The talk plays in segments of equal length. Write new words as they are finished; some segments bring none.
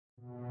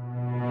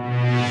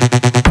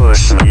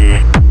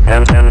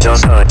and then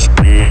just touch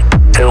me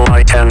till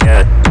I can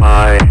get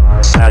my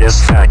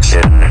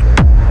satisfaction.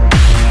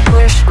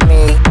 Push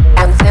me,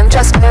 and then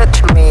just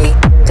touch me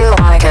till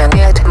I can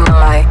get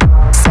my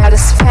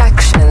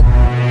satisfaction.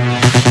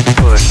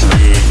 Push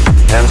me,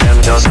 and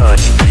then just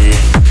touch me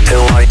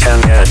till I can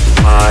get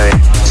my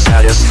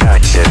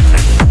satisfaction.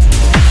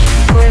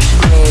 Push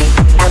me,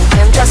 and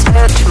then just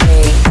touch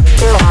me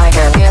till I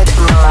can get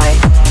my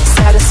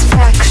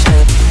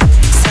satisfaction.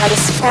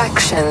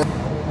 Satisfaction.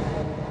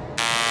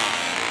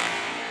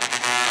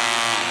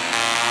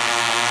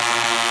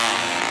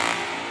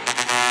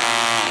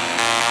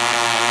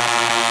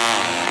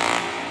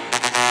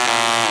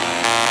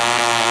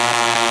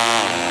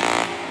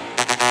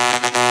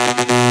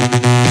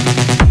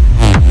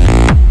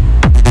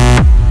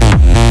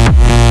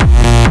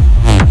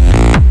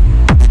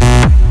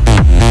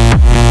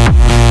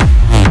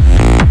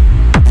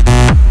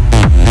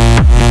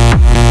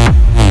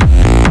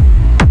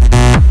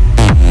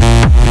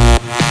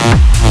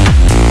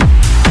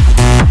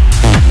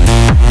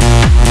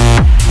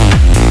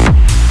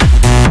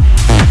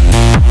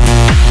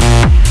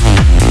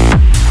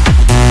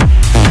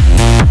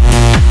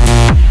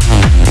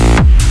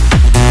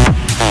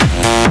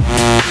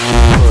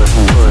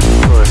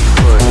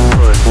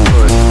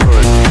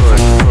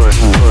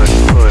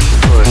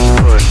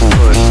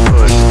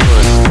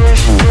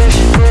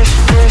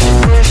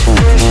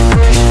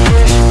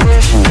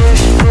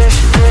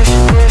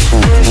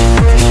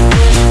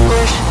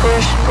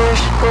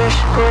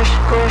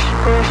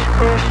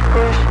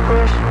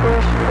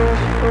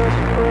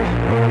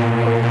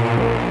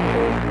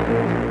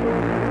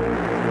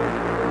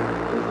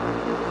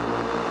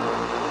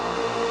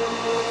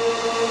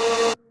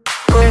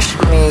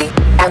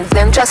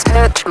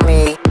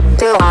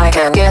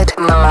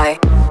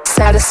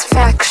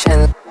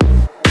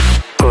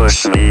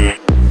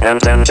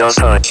 Just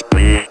touch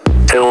me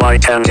till I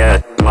can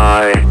get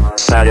my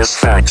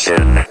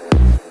satisfaction.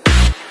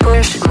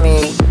 Push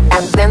me,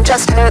 and then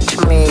just touch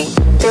me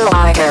till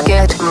I can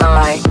get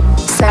my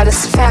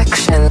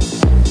satisfaction.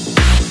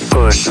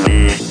 Push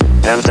me,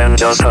 and then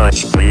just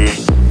touch me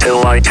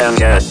till I can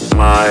get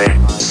my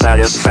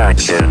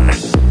satisfaction.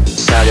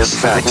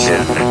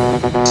 Satisfaction,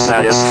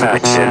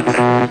 satisfaction,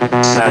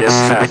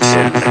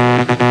 satisfaction,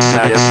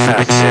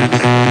 satisfaction,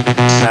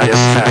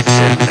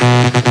 satisfaction,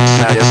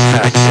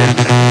 satisfaction,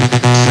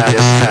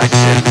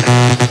 satisfaction,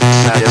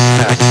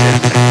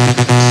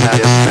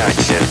 satisfaction,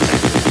 satisfaction,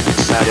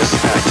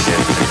 satisfaction,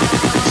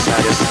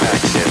 satisfaction,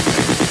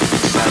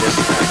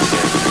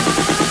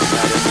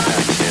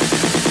 satisfaction,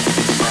 satisfaction.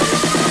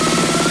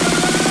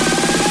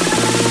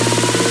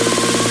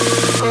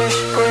 Push,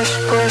 push,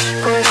 push,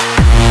 push.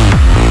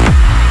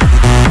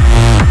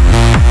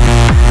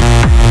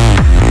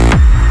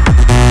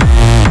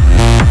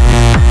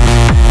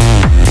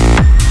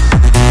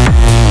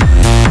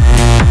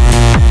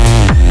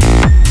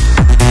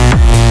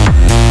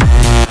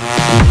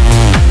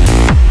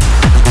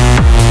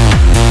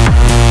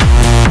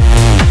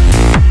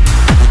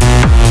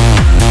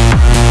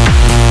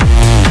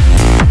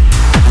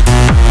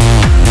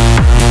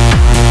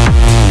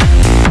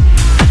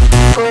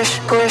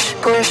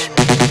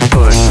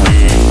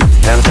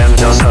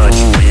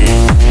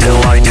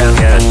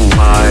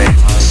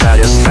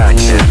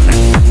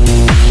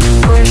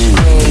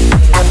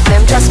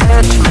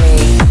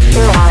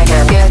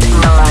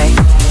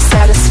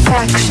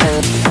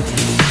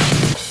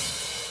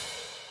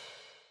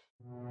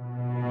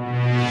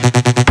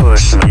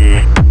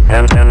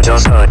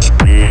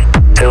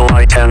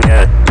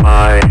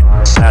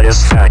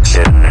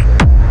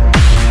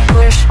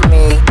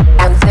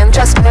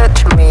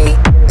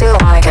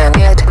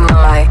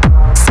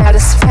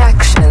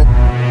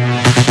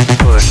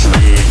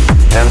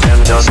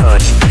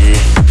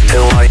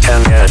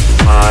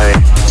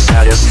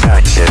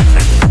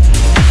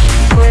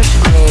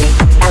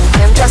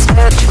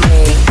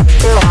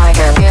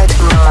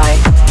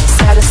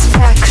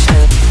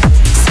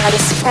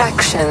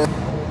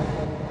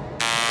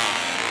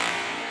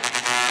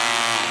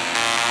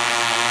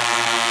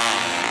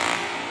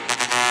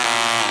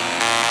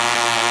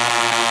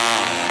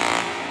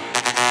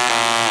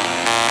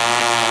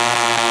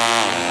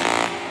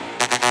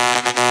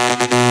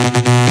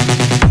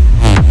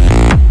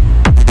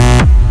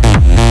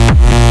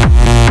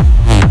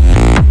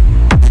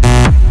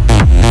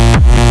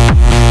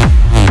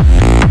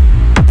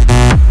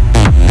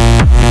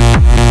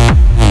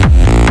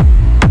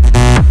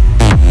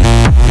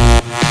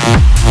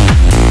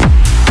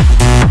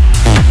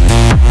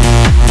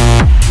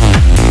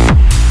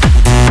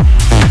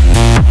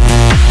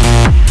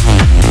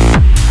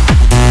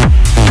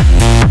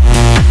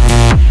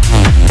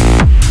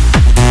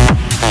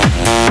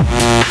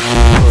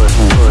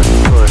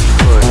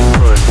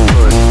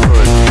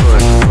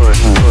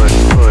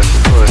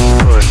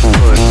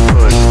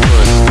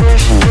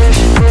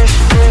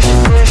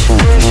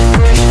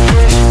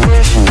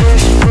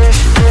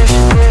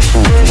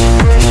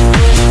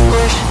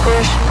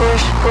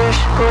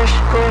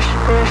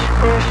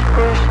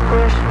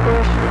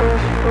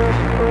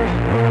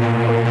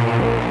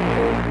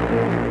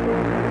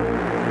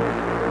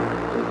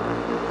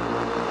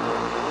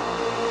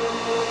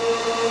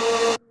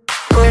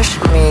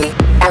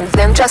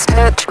 just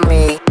hurt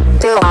me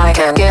till I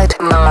can get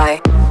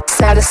my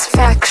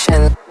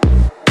satisfaction.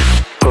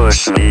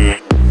 Push me,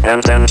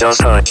 and then just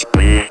touch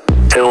me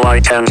till I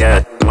can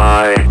get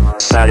my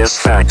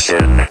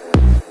satisfaction.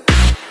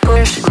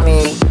 Push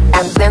me,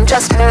 and then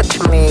just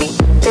hurt me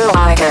till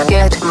I can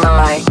get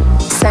my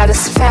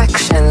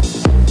satisfaction.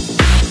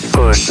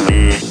 Push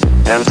me,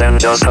 and then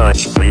just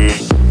touch me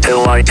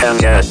till I can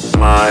get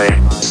my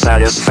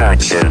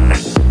satisfaction.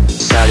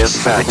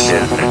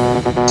 Satisfaction,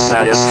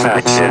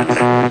 satisfaction,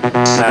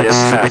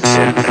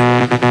 satisfaction,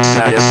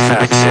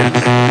 satisfaction,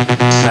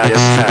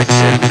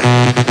 satisfaction,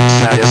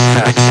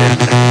 satisfaction,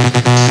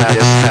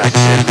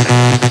 satisfaction,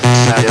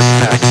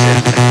 satisfaction,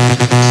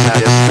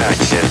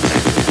 satisfaction,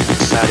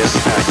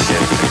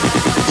 satisfaction,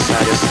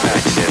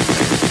 satisfaction,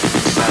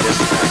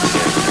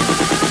 satisfaction,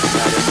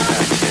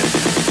 satisfaction.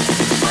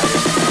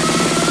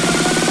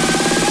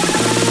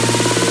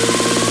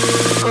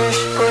 Push,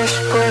 push,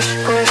 push,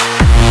 push.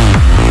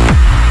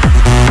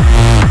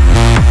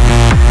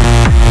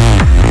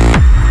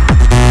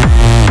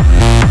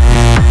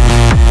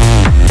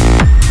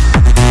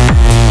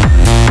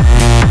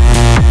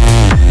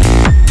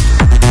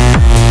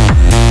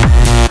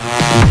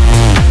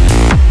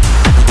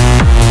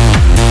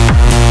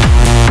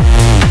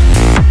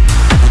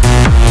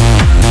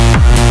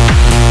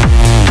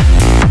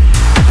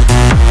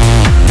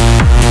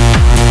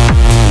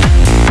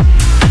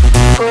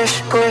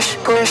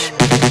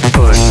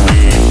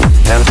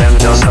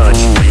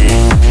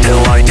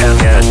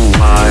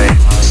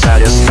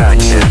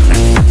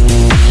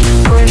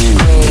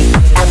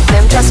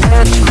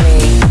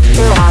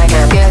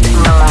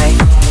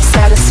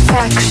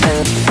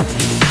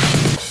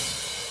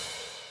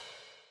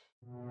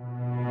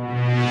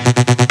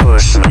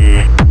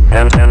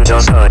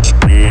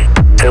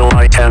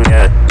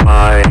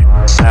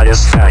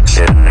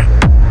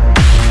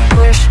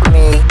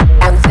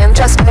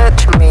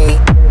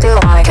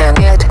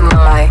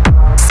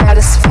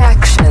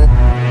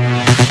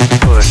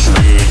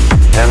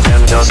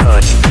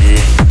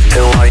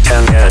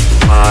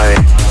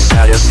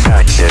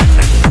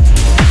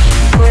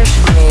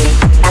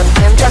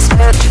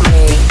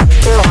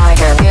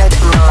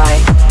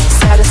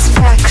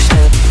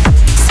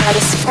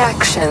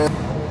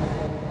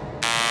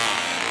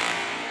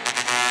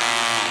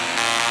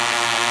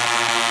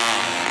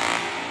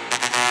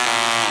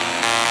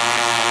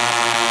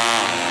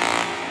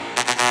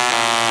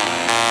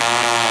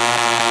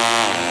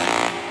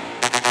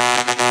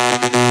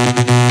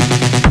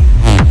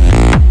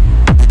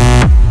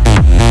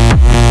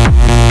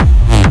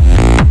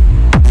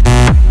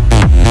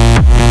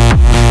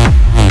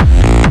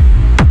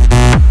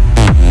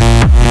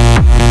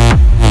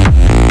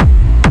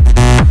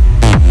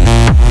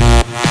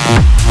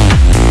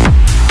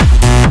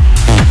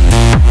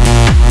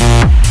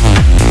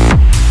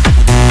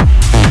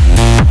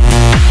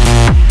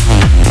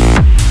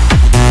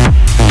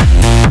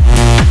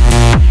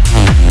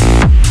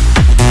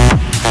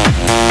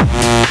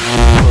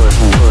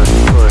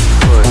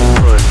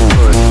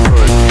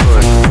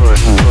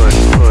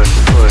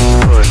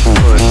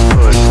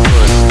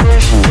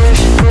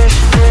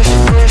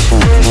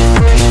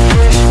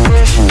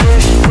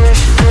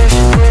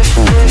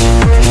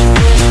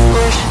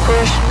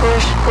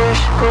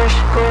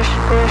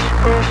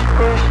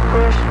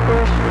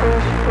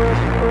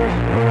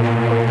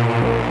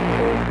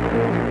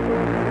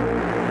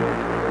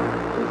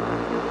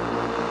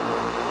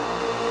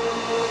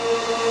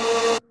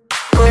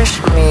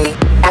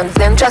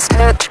 Just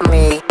hurt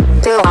me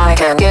till I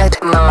can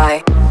get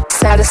my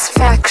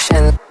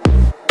satisfaction.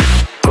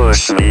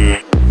 Push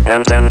me,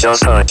 and then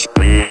just touch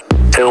me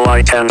till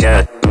I can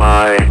get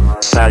my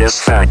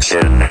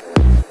satisfaction.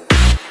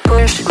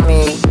 Push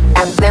me,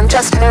 and then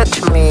just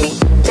hurt me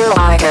till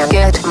I can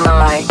get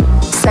my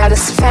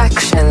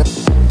satisfaction.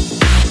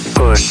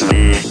 Push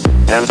me,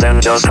 and then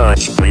just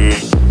touch me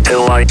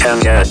till I can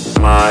get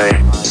my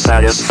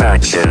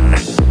satisfaction.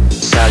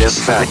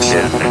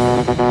 Satisfaction,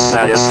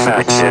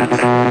 satisfaction,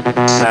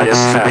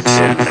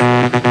 satisfaction,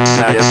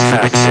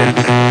 satisfaction,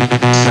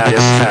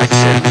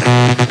 satisfaction,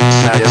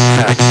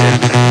 satisfaction,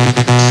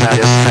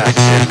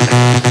 satisfaction,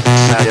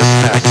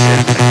 satisfaction,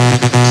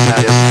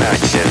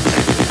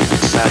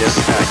 satisfaction,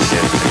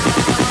 satisfaction,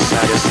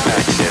 satisfaction,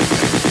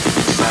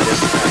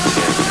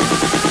 satisfaction,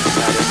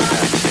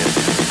 satisfaction.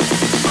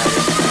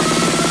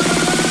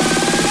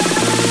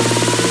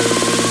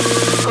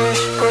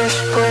 Push, push,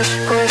 push,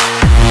 push.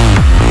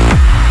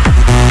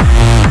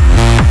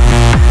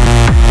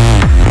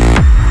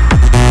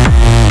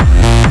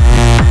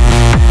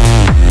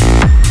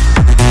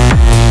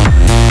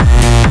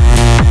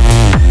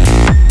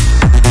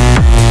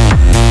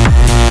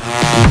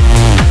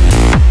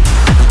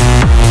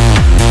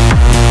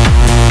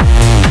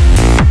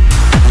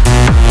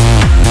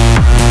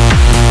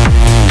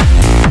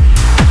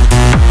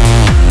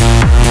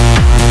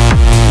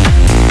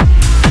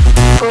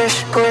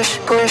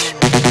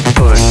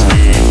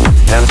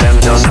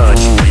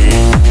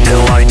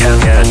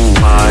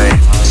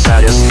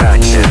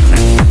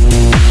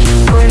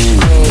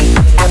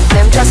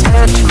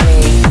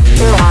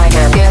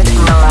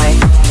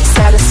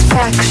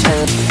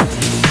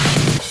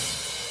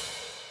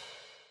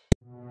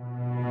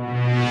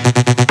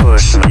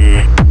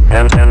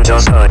 and then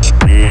just touch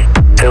me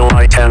till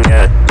I can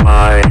get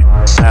my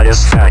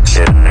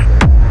satisfaction.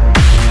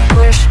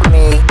 Push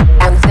me,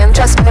 and then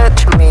just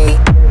touch me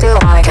till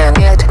I can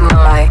get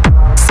my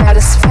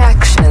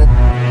satisfaction.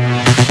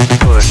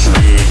 Push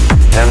me,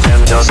 and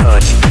then just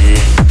touch me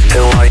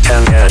till I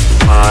can get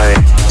my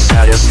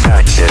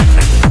satisfaction.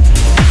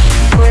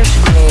 Push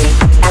me,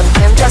 and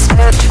then just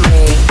touch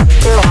me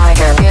till I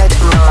can get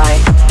my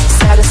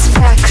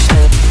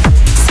satisfaction.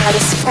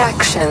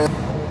 Satisfaction.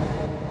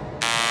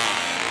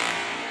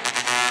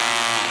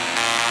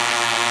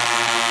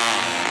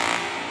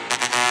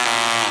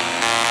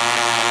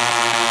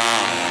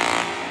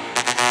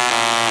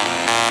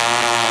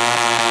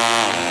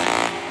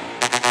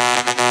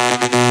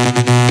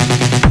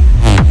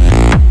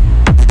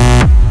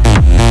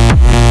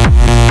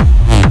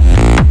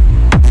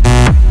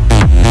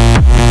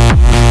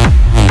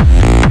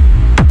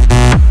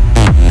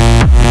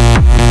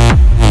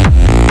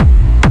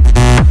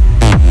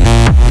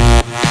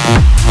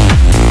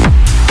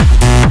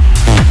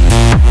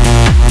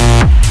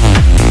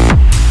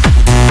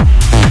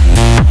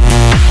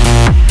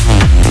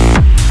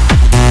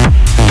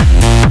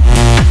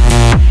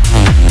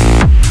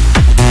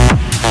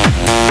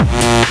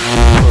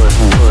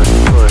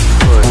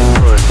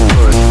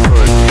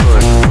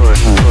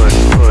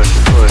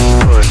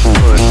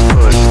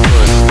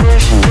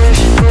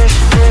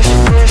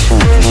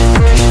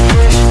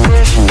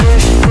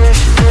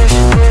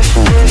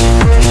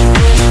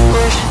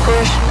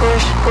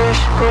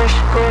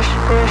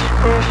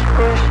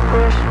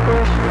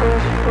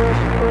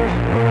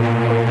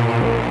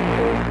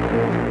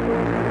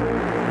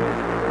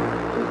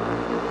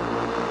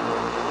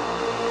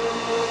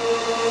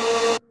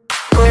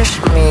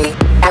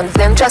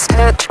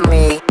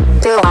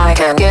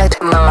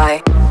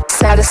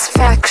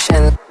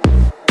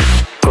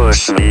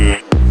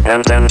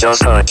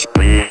 Just touch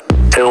me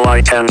till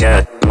I can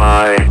get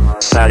my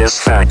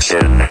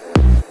satisfaction.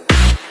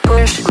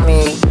 Push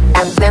me,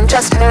 and then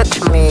just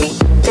touch me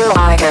till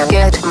I can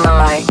get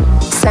my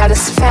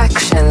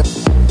satisfaction.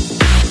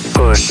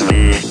 Push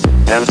me,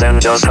 and then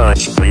just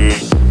touch me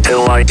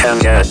till I can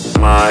get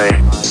my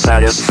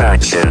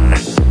satisfaction.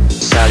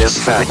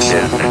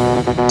 Satisfaction,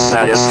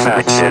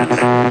 satisfaction,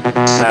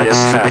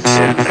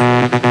 satisfaction,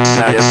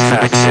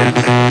 satisfaction,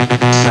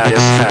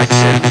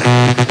 satisfaction,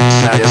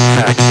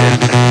 satisfaction,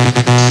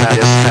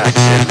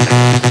 satisfaction,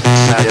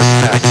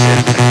 satisfaction,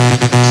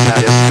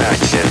 satisfaction,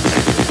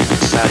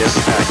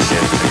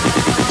 satisfaction,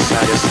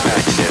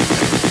 satisfaction,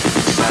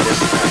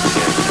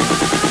 satisfaction,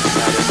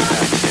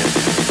 satisfaction.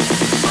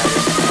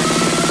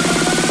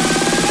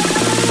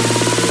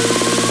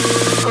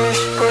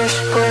 Push, push,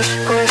 push,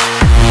 push.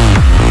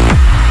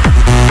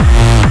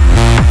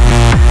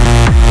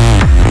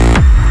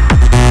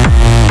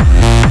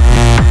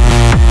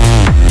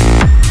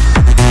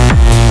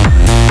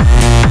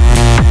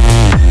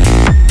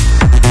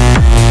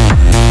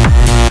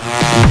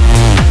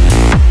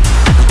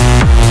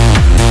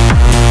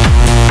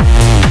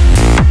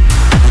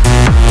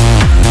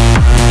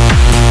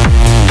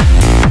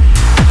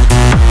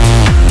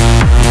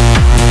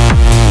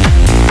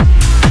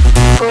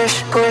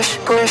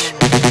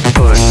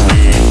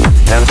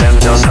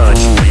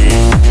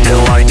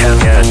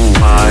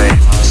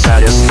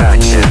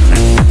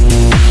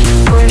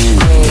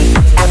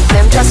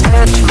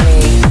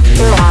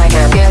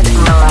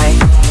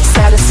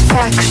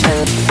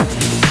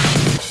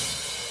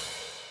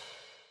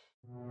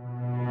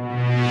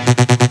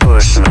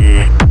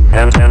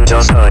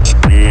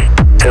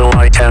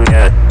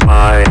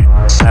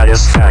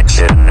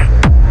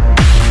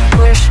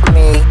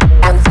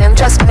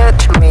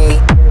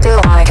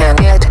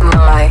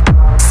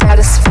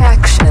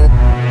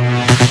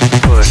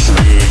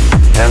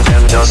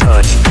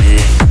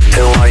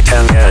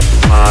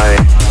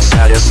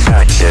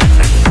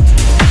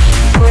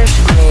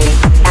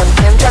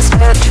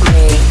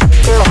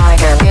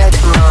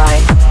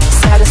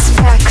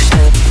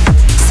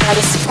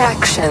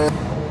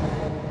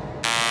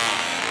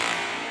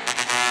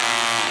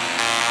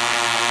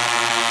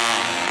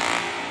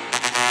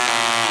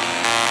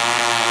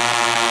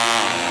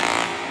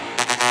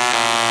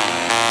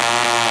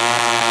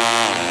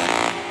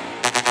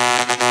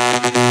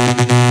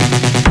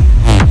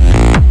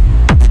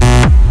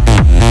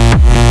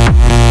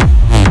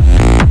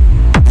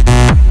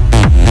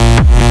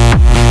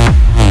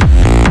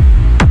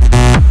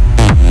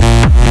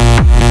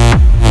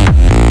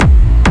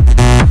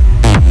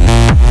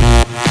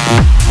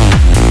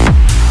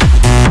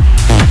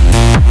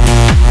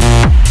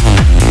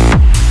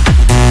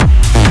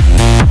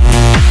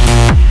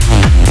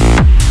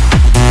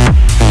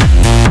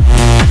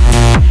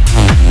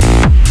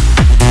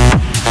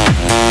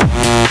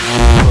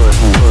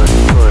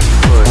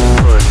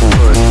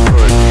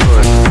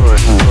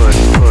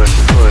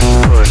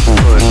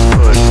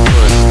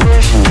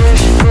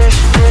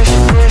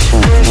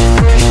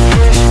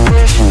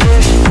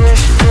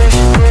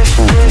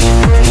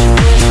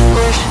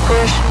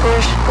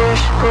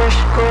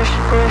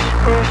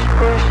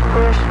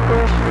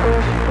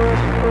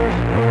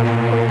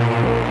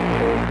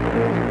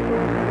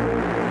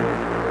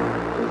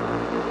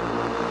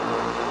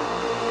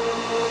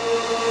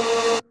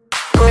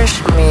 Push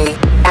me,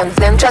 and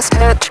then just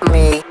hurt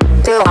me,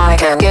 till I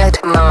can get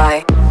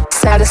my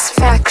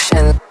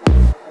satisfaction.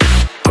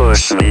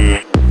 Push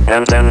me,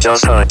 and then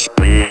just touch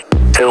me,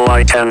 till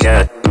I can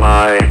get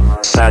my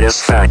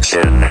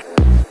satisfaction.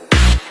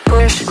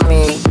 Push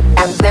me,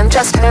 and then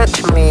just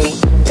hurt me,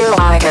 till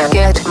I can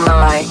get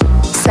my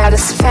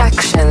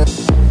satisfaction.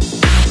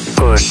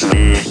 Push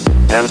me,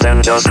 and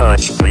then just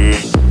touch me,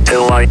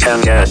 till I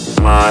can get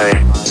my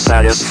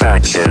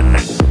satisfaction.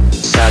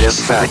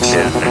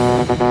 Satisfaction,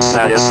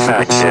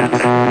 satisfaction,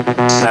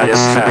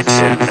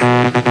 satisfaction,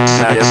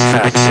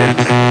 satisfaction,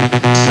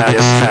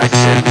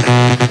 satisfaction,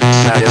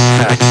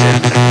 satisfaction,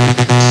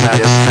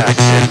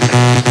 satisfaction,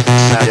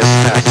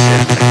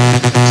 satisfaction,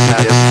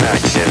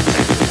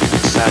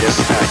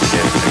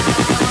 satisfaction,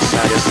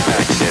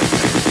 satisfaction,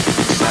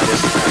 satisfaction,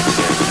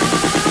 satisfaction,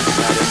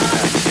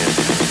 satisfaction.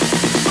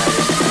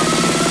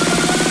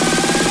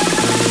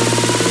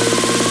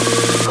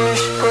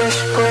 Push, push,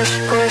 push,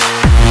 push.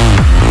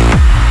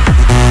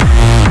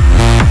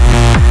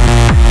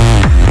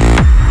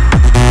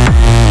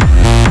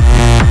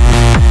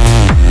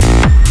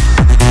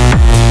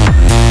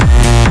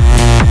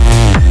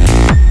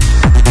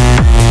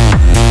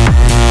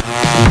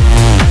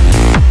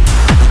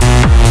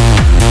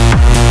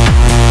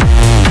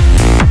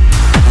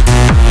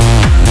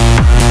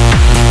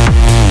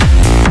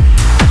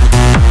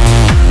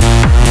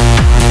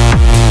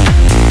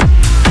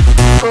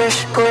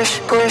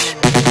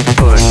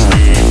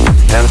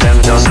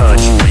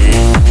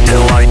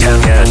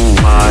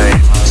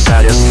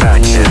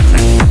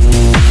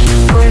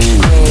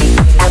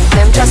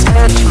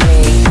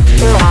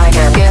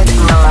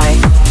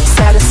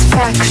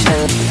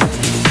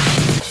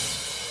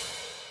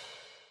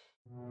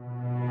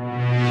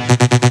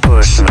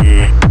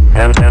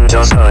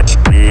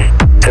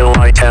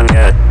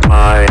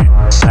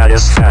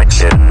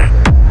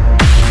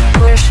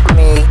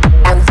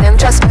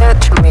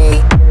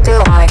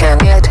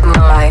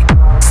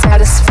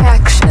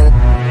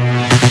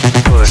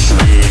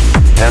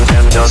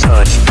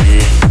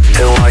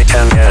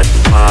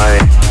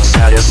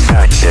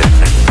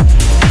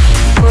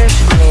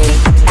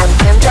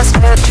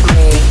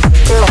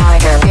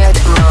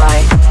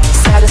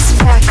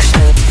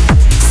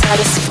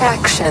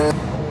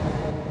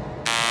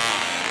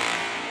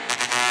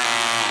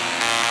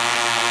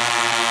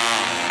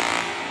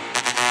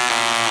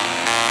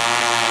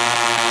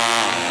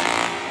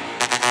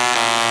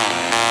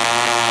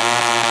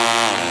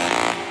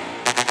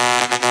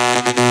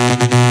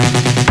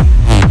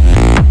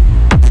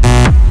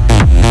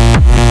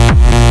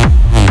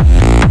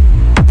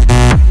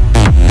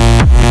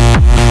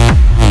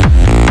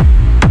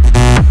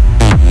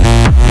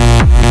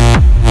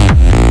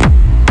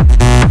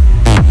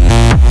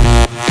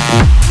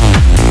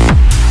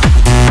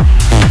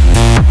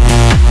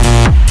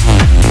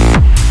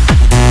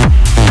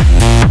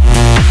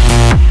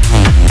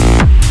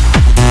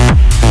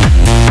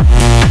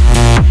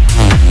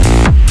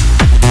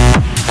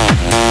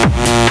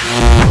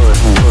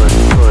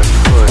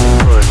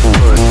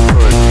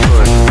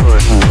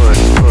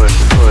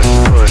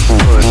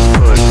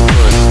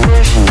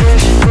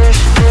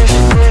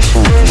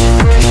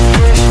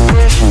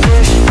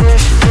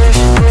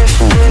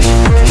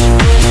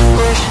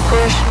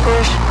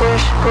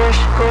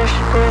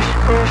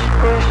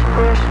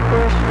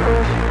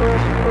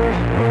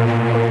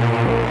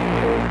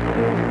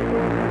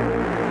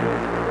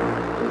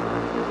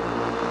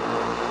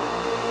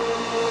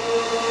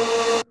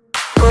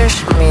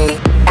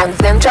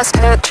 Just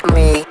hurt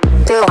me,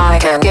 till I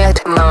can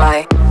get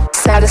my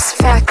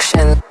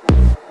satisfaction.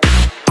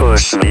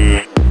 Push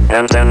me,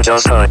 and then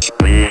just touch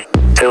me,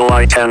 till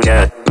I can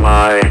get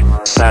my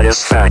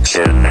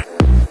satisfaction.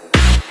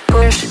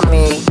 Push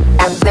me,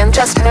 and then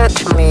just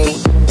hurt me,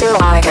 till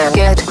I can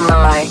get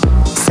my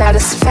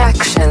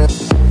satisfaction.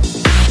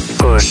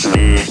 Push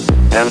me,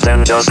 and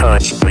then just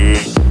touch me,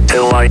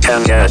 till I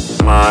can get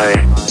my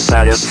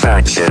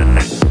satisfaction.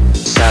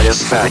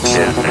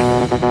 Satisfaction,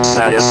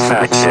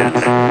 satisfaction,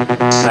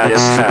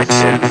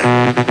 satisfaction,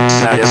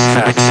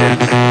 satisfaction,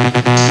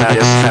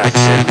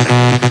 satisfaction,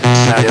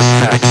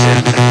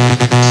 satisfaction,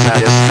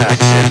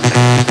 satisfaction,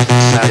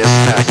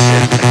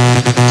 satisfaction,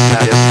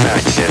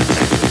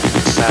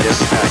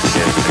 satisfaction,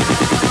 satisfaction,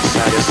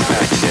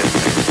 satisfaction,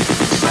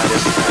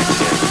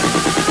 satisfaction,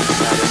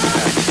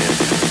 satisfaction.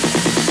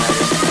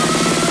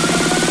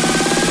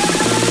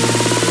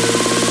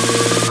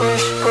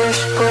 Push, push,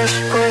 push,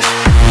 push.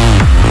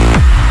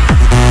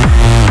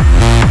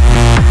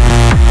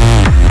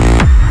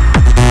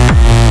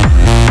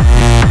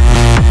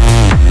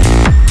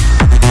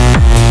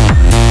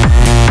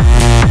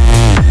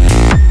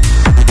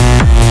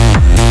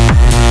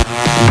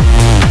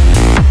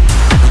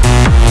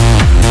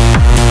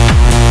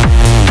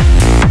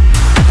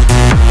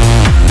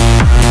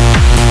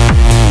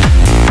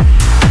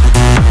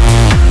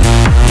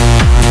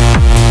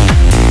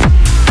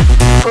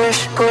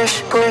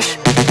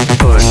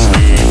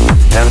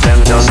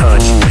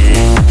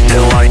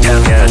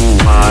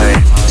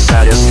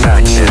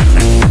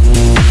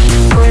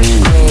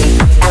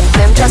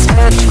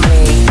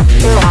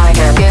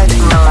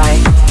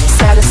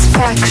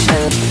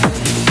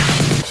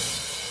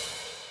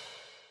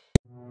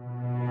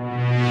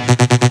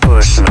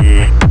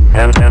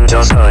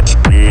 just touch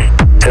me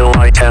till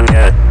I can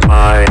get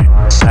my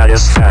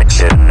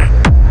satisfaction.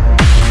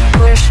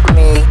 Push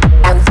me,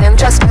 and then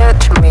just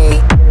touch me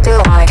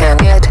till I can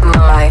get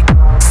my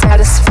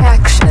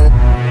satisfaction.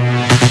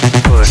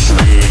 Push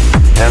me,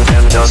 and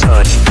then just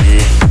touch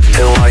me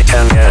till I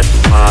can get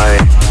my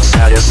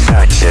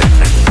satisfaction.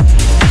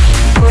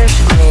 Push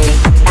me,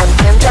 and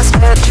then just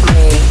touch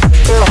me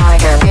till I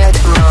can get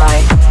my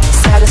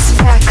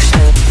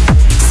satisfaction.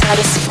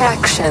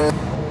 Satisfaction.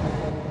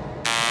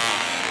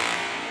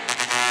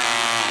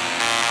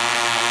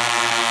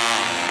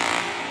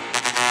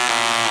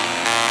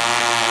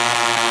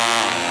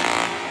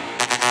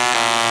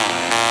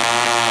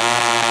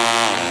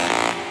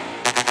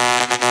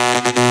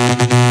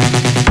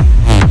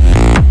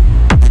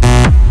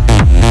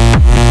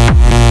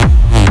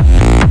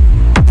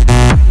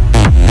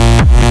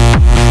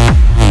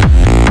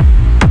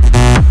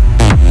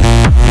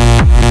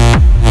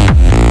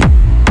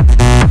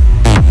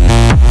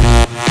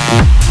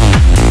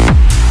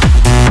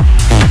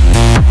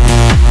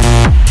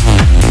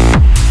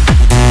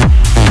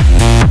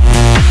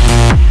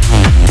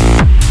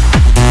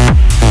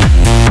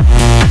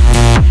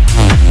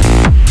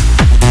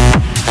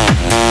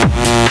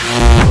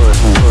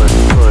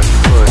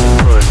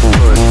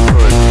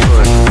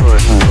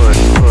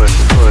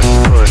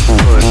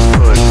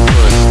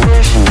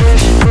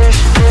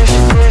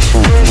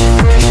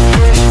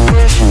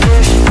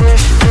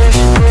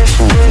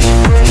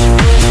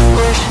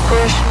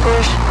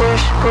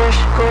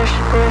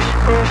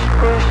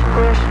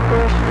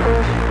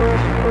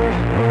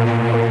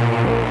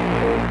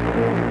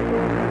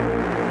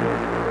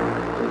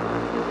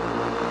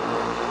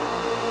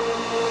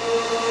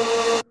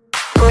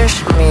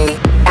 Push me,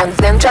 and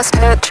then just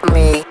touch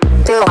me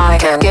till I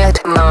can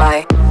get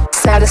my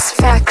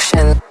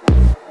satisfaction.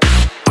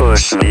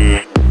 Push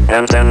me,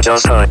 and then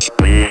just touch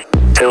me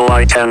till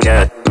I can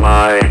get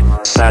my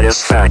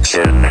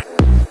satisfaction.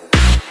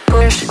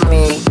 Push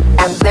me,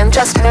 and then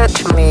just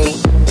touch me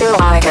till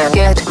I can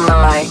get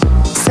my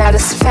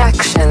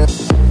satisfaction.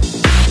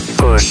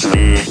 Push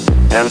me,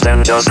 and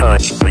then just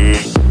touch me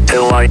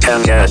till I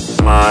can get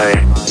my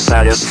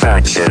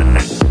satisfaction.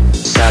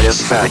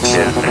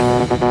 Satisfaction,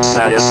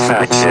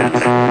 satisfaction,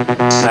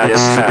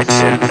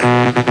 satisfaction,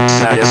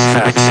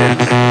 satisfaction,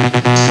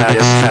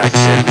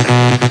 satisfaction,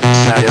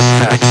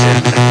 satisfaction,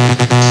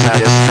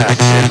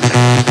 satisfaction,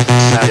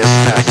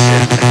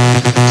 satisfaction,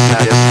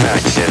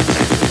 satisfaction,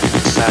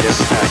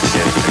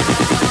 satisfaction,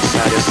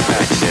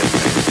 satisfaction,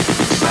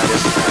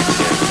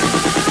 satisfaction,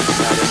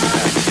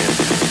 satisfaction.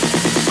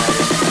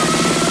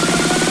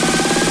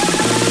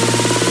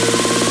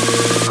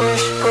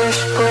 Push, push,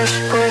 push,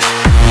 push.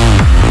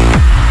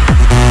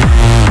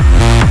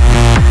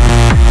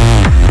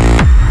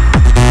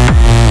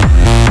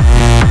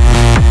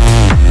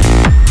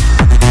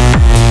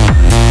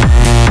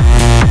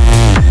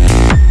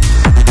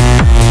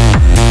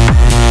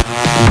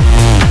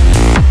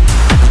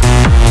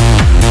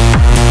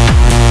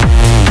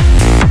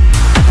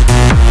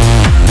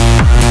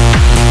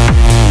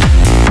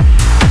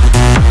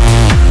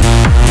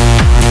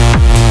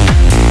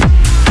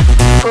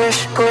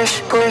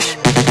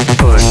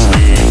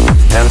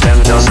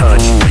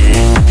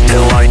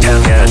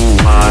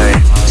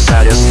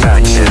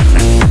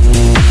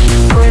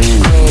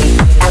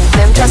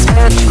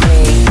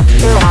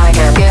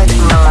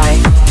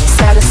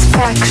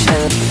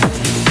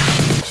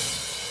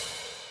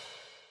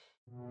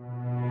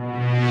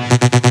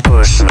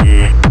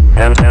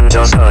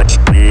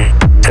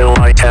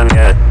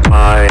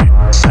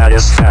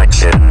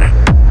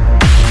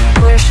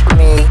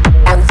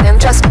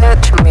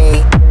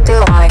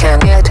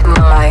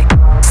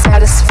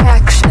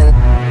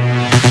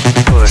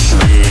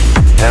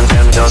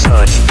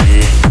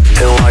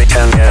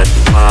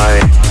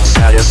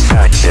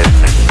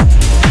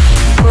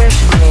 Push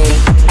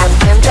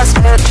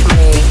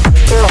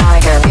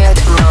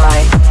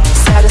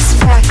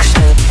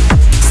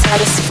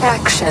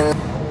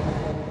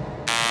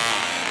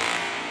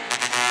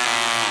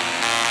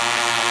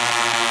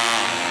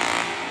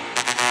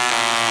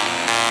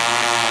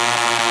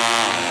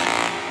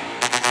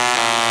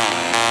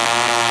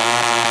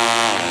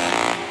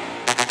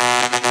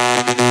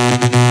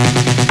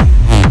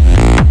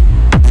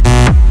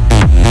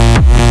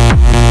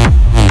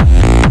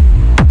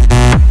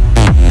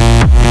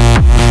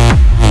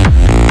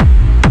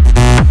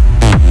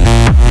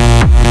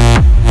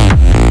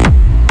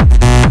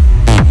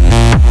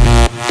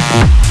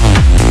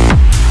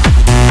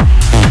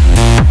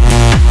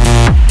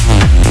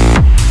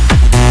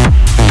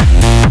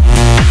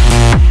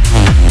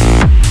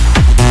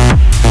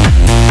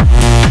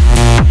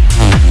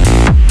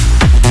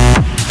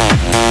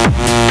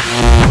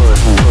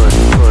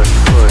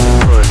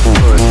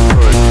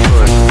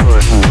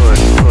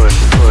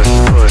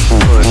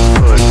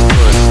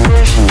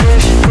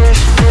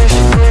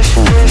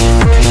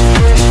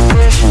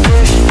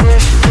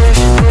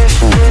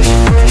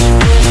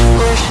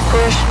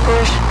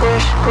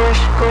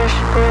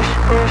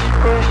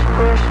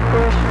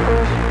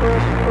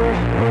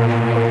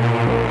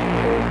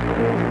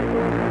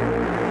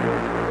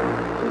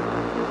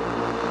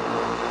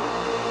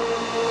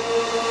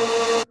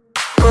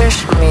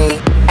Push me,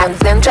 and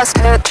then just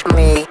hurt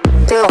me,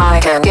 till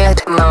I can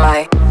get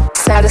my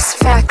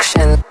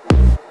satisfaction.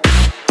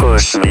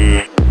 Push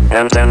me,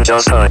 and then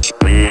just touch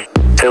me,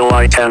 till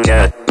I can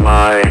get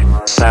my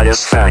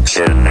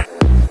satisfaction.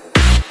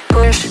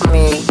 Push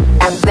me,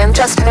 and then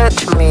just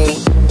hurt me,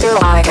 till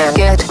I can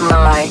get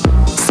my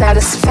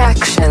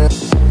satisfaction.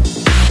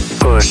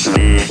 Push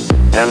me,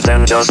 and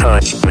then just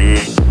touch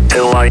me,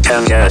 till I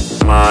can get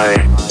my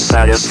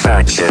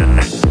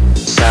satisfaction.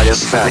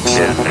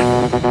 Satisfaction,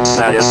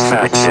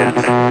 satisfaction,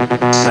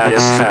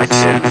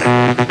 satisfaction,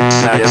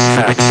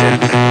 satisfaction,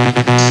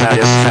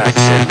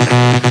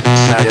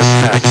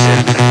 satisfaction,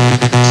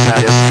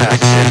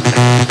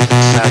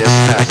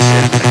 satisfaction,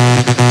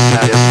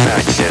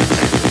 satisfaction, satisfaction,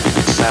 satisfaction,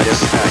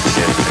 satisfaction,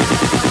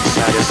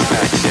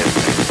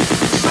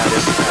 satisfaction,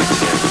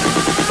 satisfaction,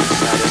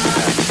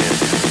 satisfaction.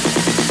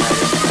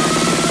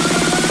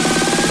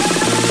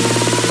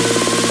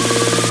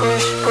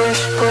 Push,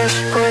 push, push,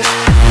 push.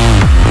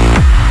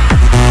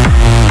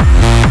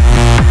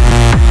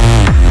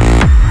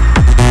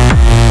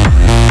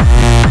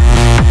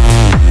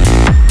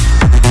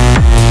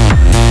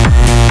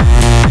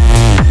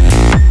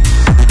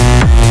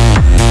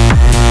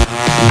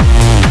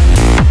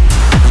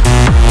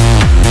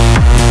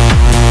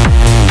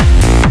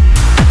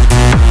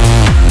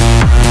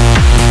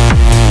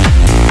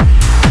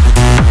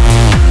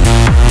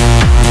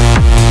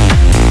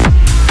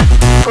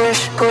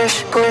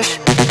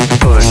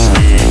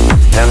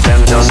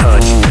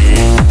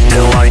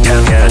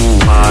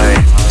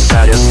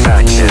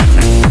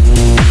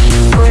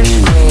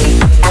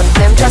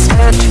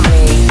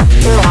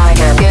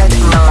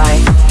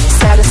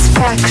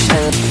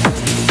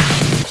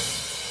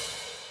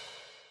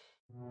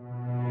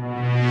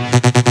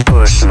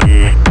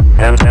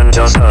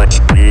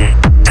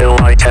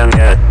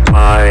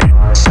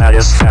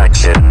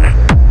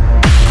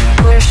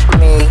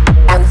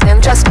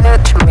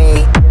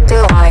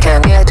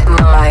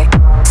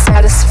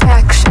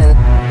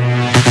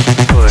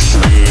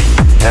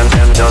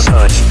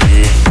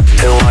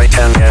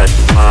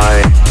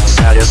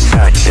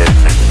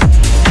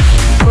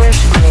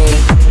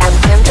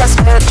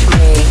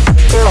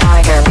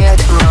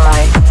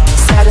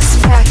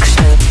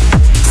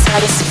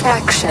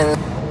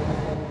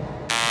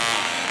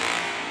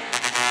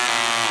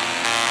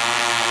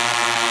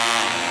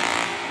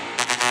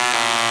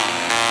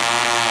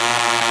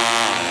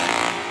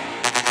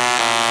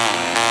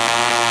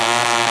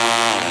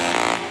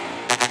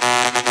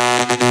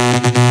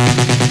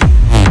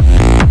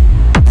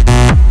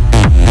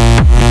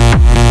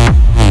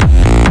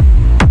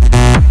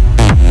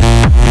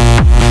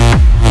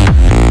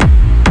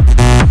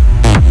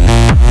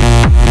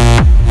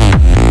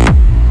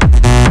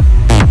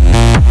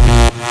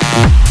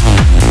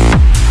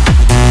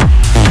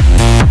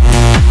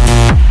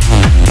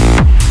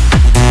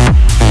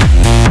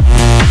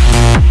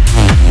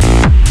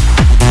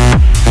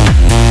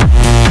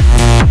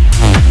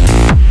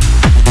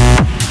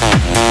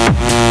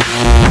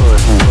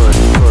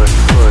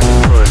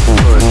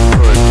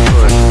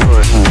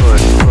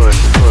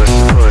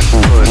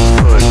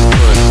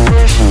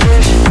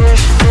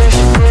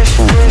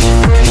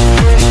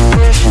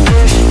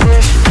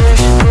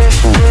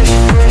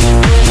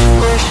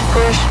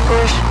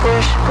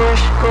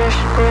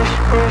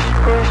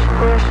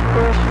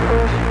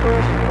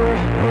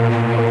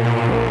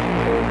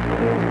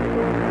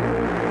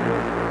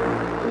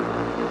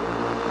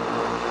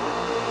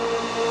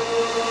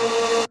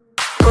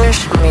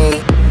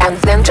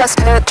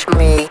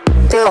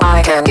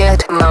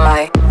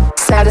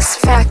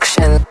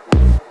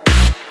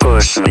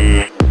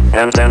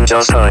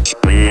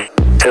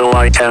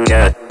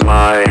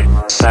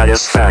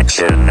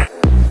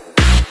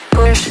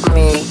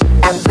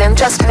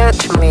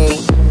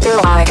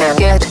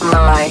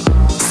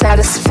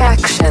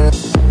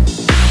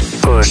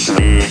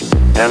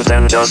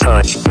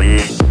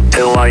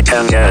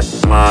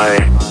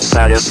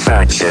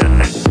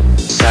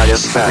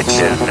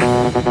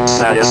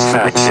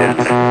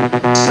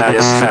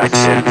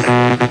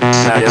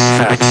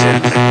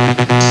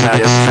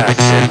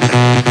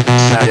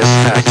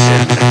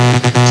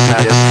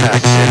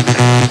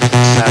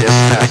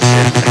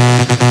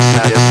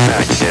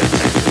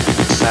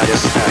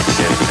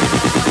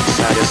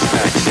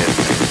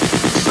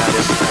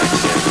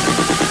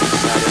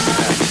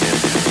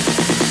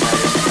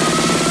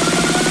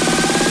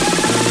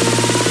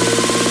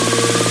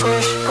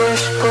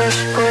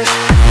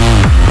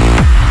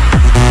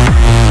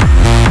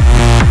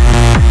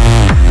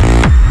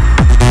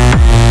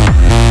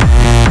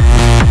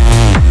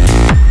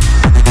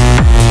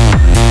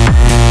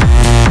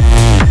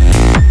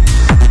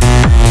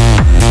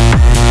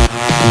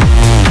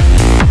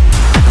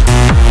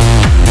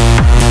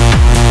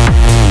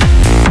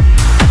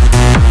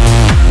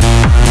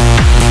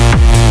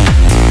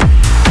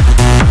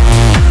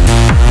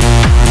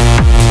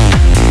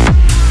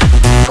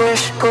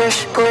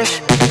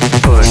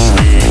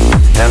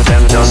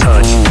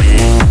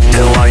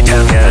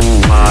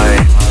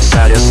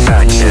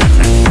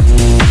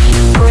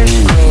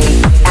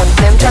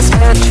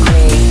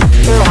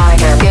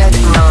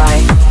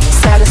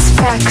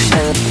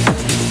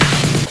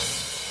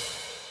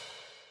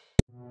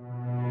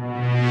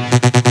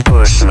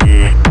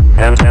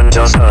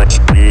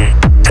 me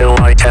till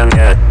I can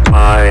get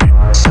my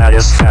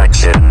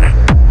satisfaction.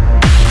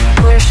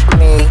 Push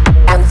me,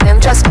 and then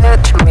just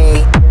touch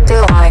me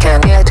till I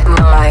can get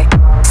my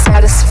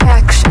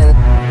satisfaction.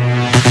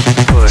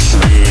 Push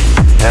me,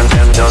 and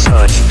then just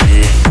touch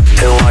me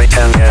till I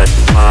can get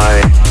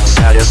my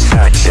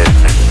satisfaction.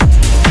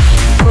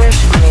 Push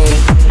me,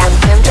 and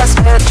then just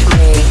touch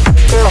me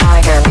till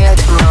I can get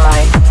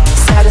my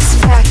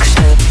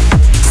satisfaction.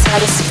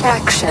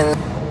 Satisfaction.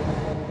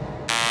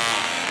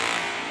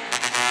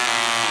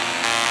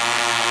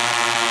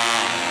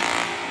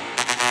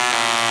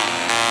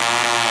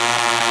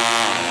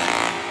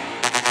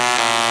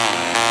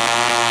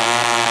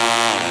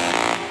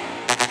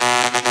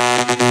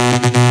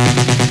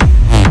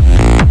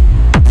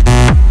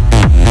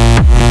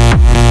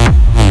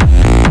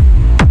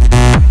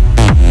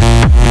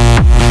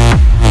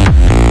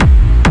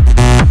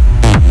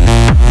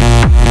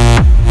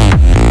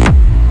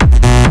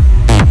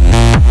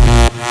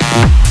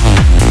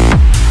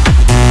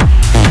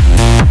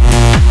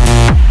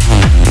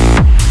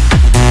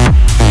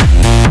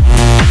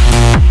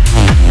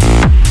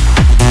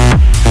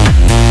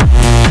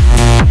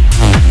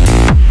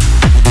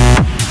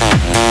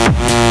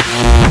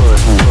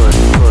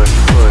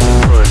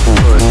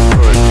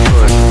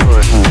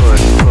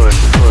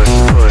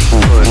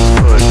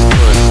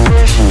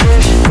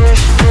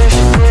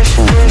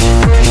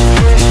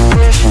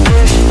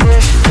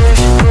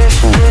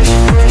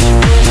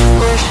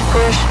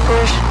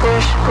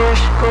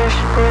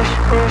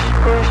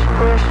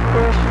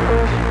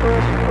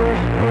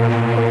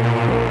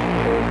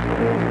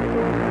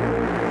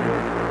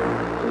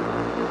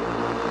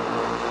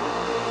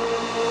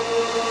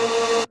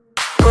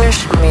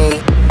 Push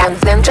me, and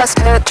then just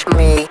touch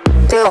me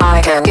till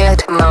I can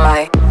get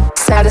my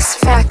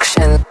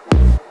satisfaction.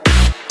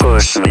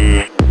 Push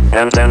me,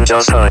 and then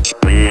just touch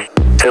me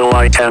till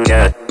I can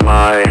get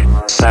my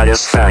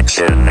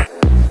satisfaction.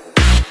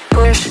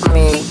 Push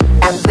me,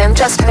 and then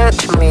just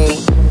touch me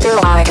till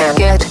I can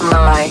get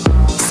my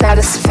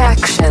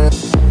satisfaction.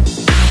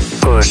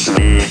 Push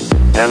me,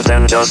 and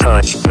then just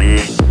touch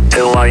me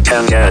till I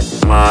can get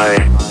my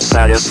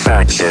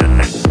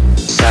satisfaction.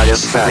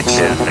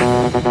 Satisfaction,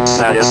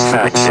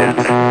 satisfaction,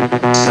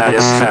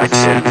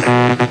 satisfaction,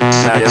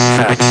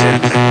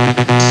 satisfaction,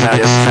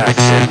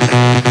 satisfaction,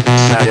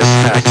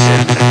 satisfaction,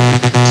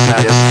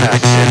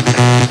 satisfaction,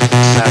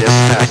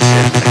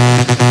 satisfaction,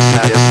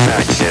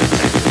 satisfaction,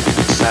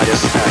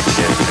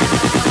 satisfaction,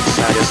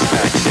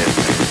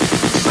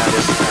 satisfaction,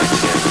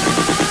 satisfaction,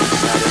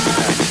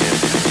 satisfaction.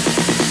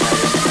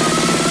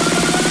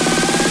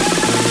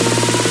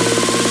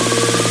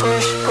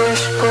 Push,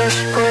 push, push,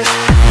 push.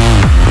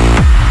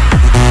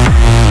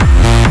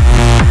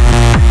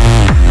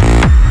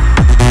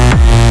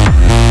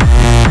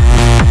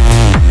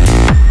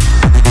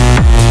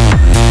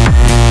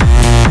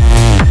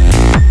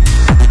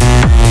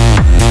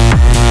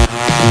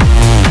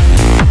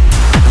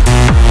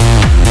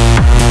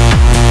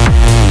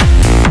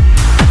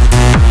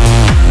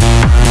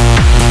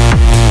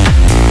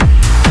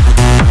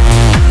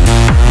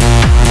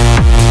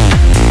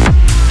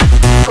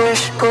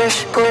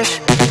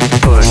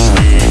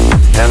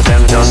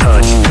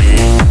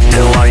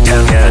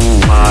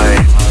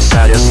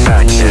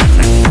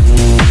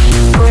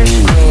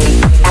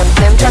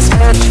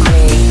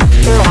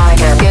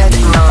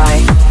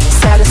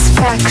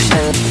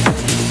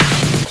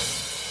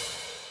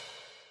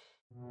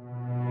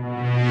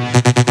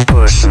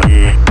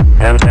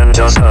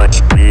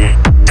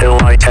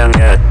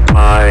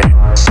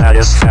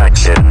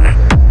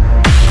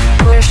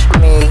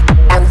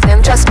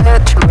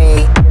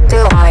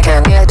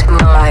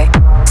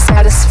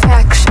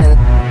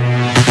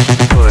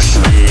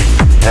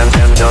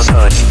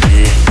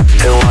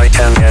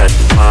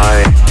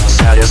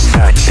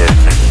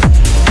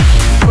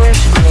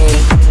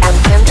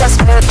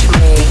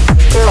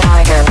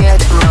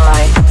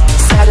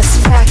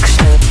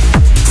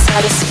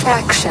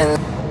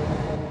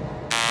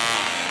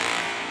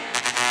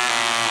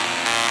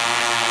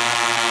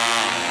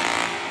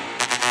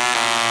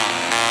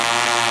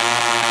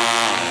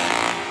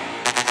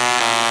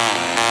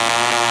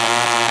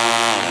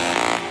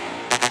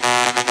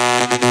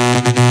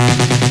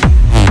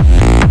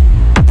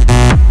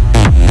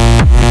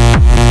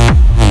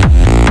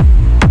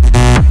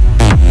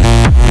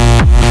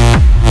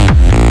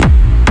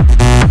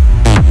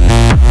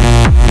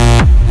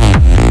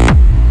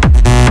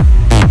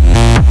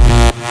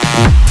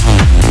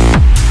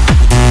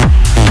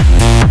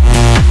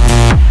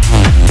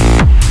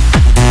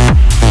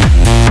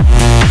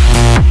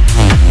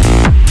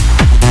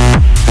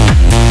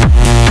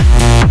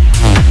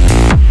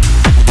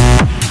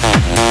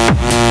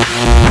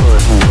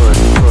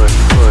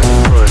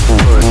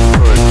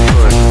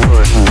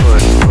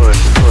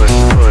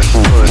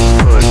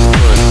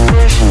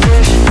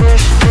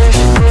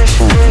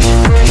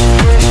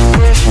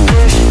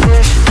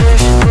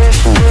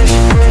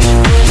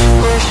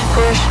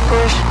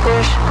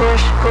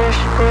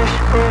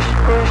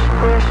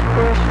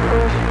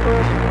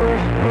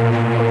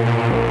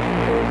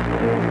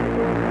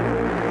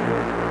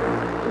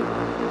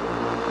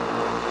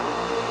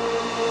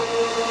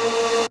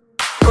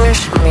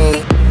 Push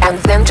me, and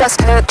then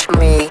just hurt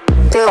me,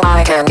 till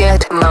I can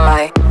get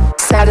my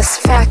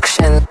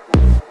satisfaction.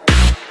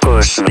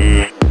 Push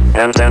me,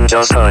 and then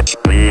just hurt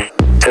me,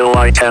 till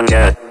I can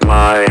get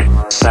my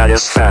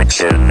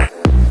satisfaction.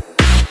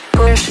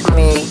 Push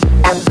me,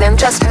 and then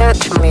just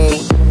hurt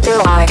me,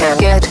 till I can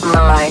get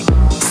my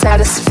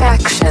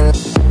satisfaction.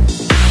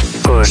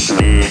 Push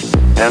me,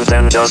 and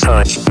then just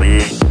hurt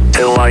me,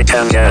 till I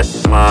can get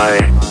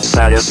my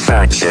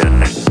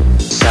satisfaction.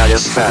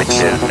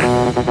 Satisfaction,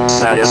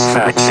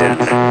 satisfaction,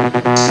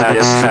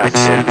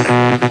 satisfaction,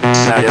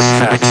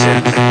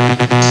 satisfaction,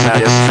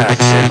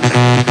 satisfaction,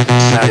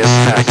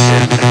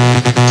 satisfaction,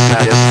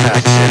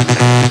 satisfaction,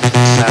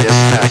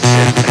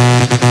 satisfaction,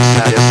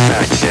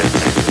 satisfaction,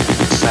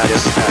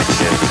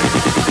 satisfaction,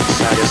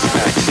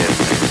 satisfaction,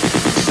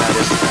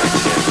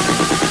 satisfaction,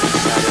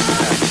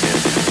 satisfaction.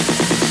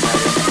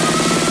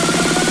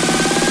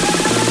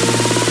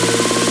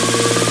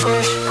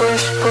 Push,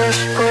 push, push,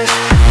 push.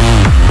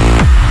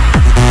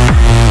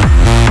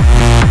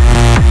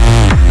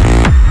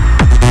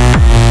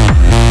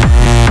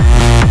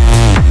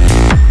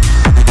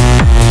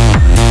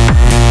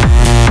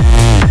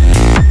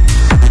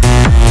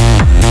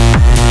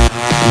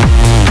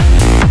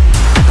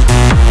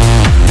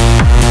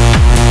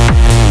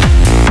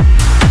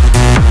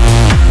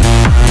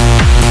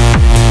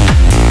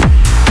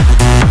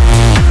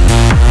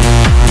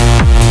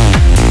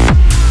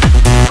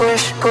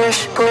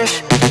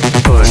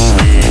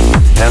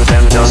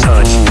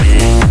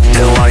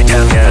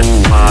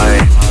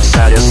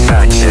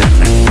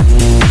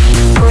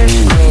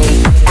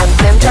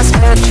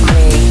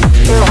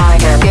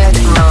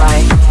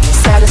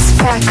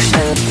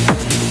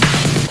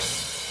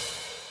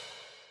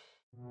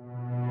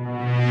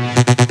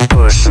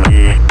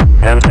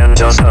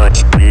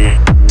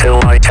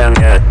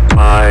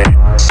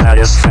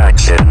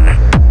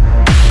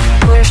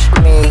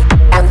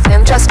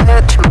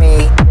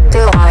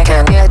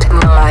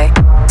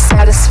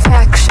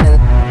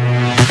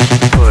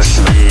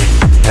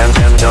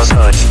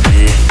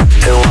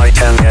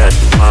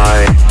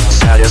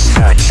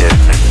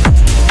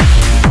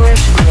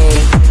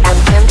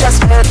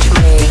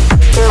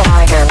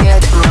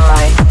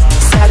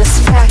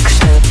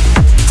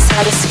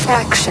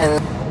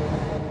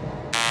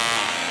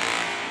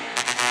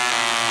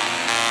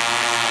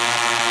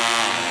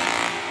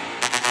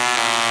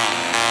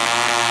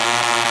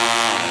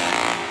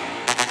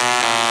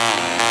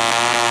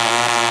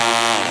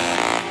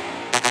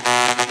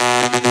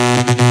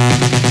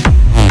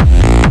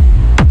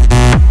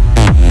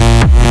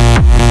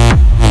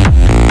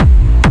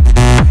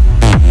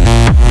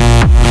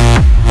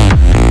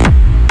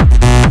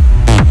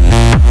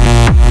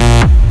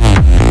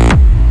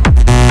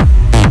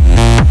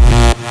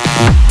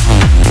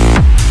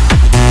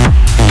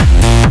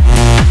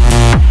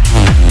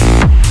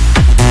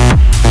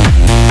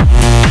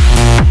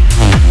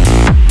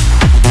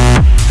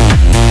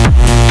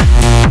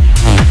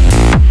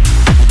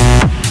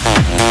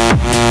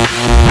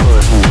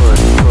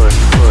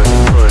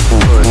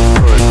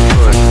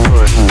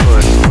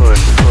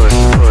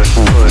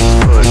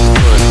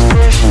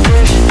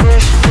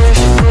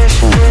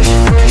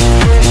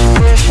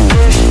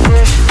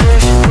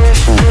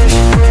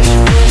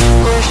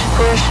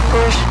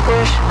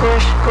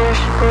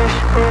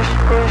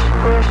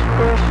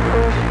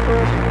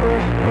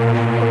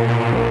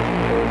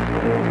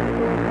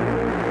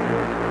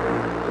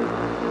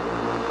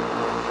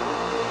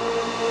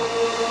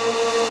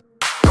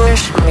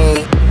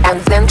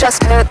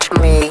 Just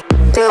hurt me,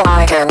 till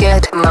I can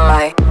get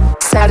my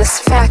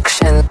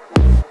satisfaction.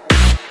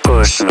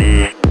 Push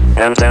me,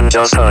 and then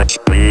just hurt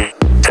me,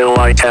 till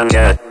I can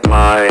get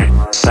my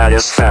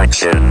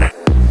satisfaction.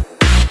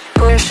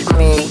 Push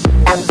me,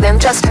 and then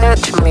just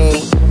hurt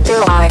me,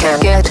 till I can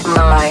get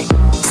my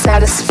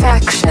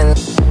satisfaction.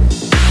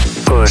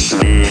 Push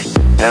me,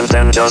 and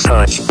then just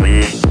hurt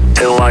me,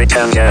 till I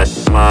can get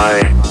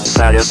my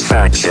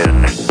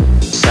satisfaction.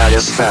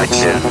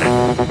 Satisfaction,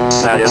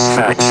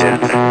 satisfaction,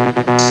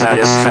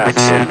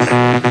 satisfaction,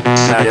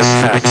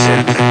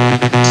 satisfaction,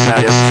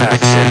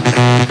 satisfaction,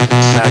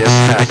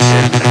 satisfaction,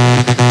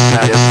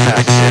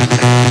 satisfaction,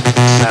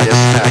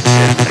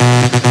 satisfaction,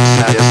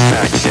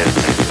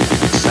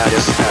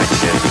 satisfaction,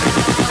 satisfaction,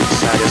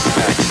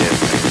 satisfaction,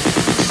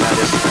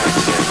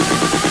 satisfaction,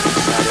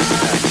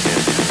 satisfaction.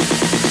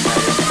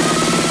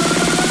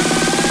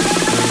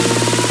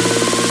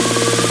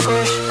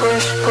 Push,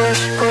 push,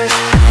 push, push.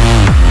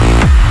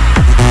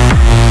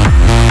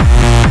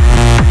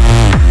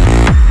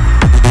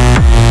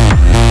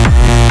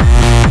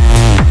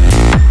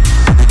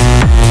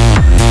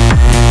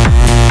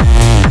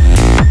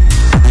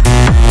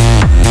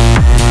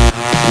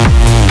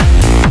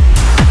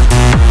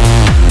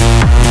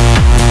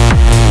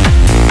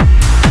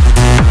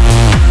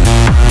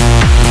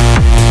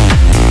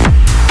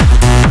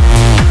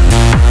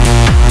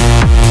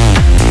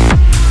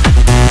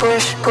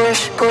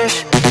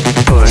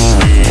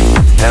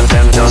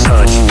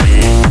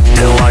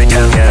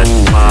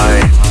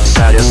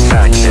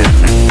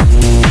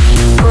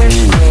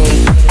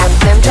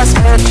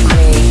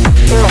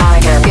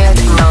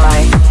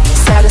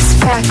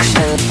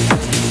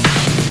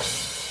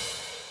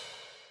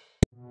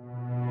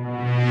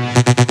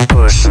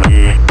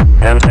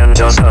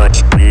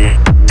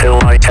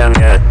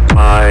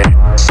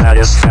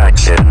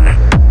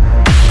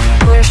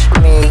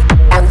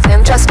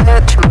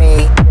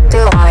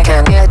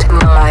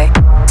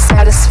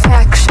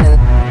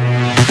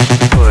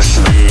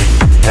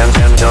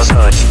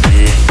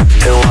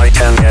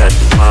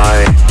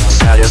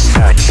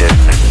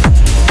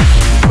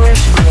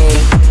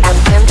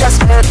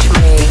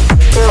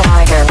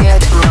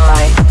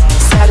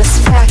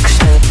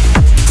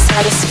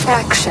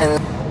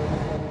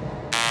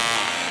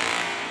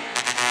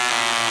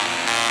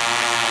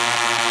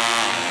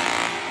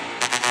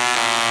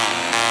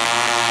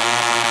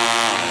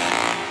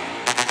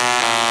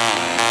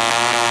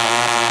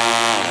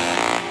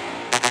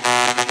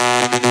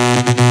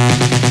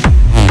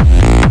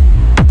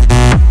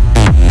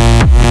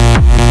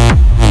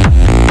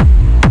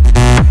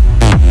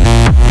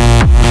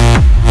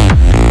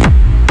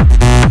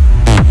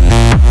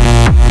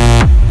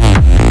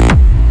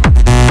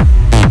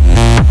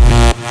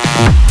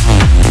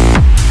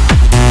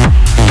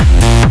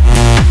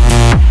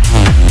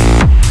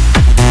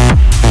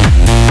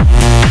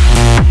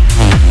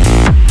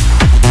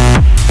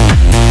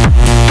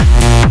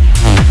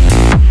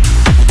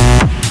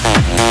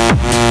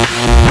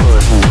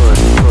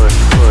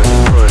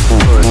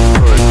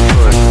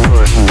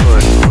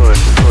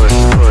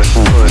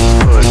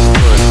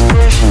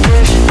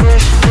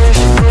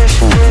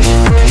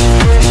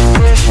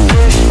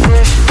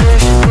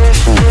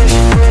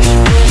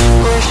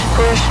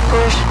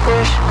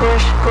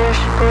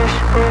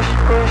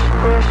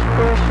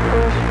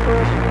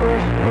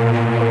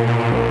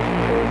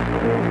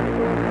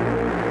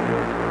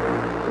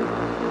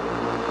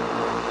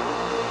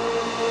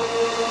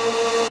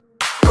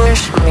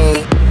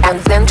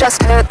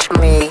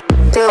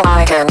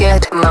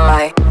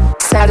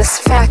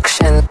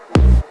 satisfaction.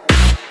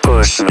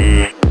 Push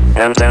me,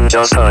 and then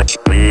just touch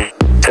me,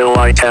 till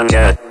I can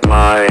get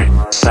my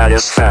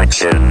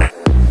satisfaction.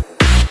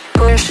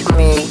 Push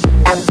me,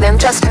 and then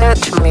just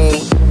hurt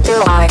me,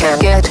 till I can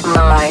get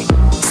my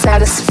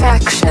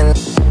satisfaction.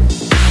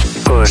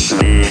 Push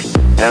me,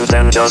 and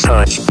then just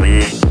touch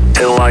me,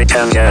 till I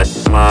can get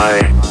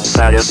my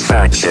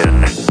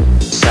satisfaction.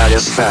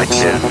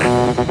 Satisfaction,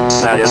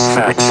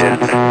 satisfaction,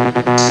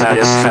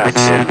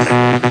 satisfaction,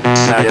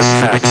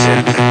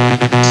 satisfaction,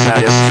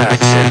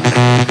 satisfaction,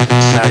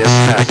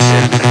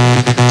 satisfaction,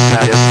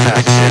 satisfaction,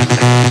 satisfaction,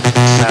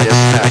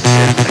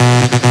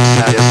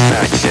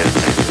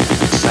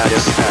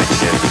 satisfaction,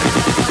 satisfaction,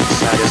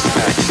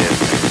 satisfaction,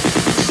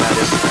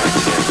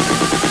 satisfaction,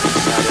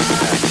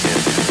 satisfaction.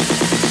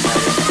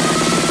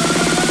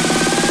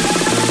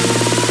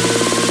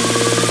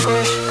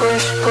 Push,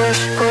 push,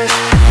 push, push.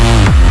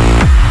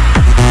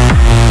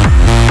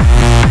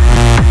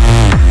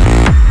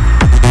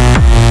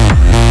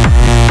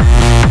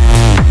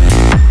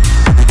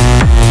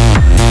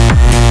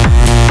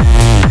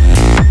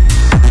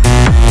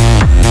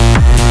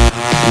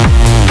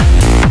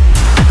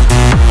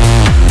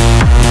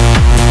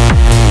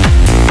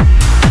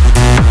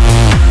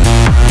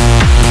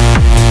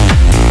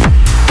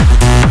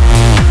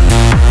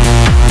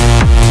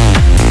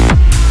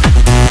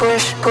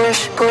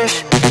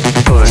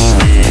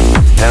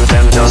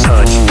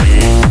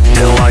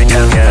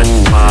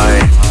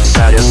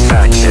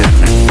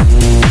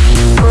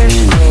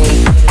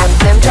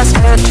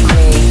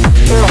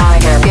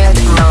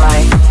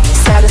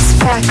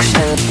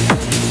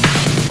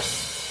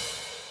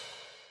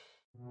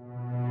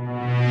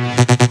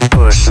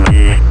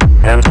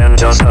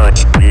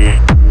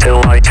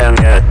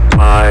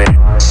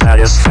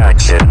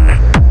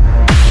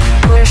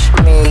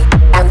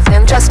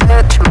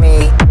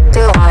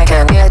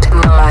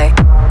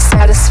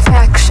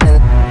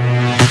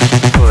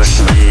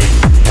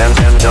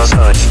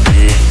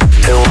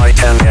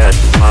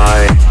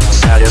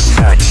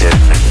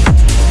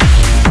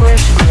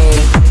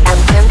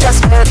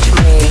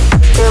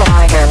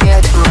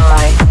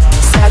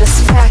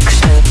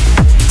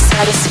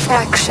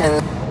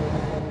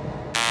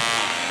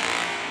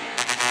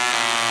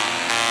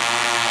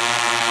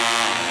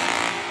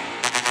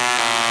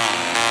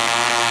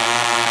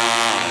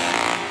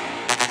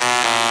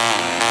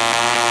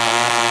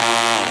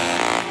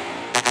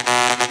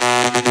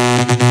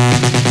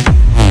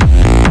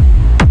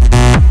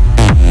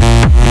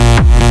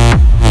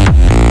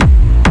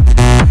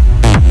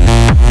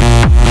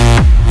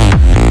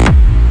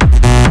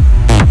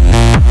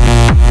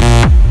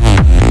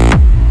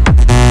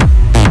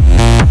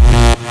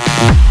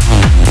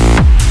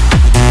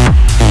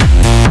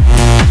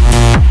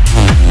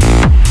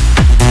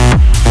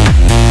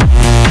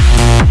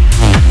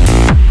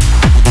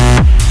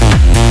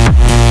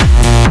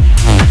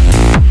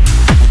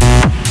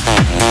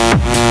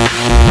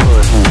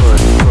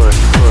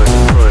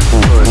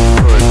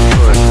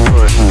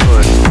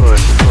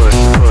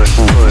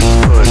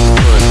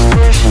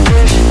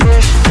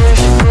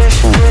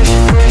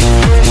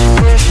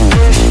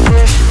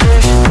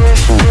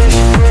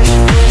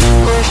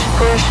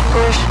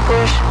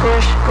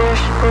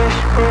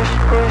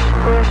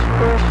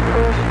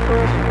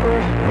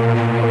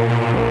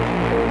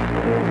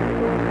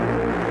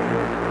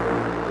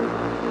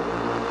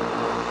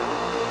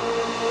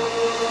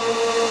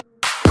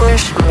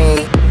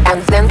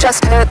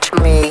 Just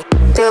hurt me,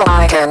 till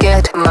I can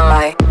get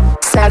my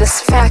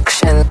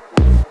satisfaction.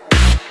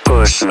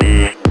 Push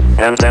me,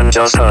 and then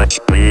just touch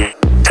me,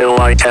 till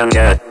I can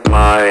get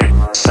my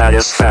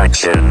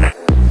satisfaction.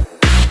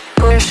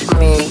 Push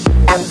me,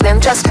 and then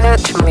just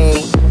hurt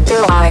me,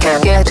 till I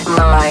can get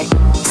my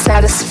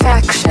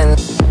satisfaction.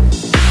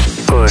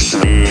 Push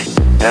me,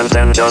 and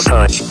then just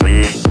touch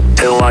me,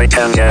 till I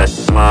can get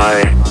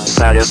my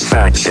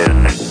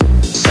satisfaction.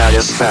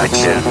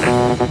 Satisfaction,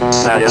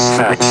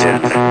 satisfaction,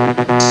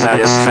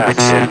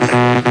 satisfaction,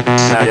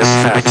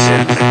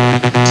 satisfaction,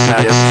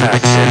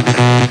 satisfaction,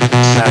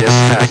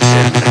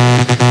 satisfaction,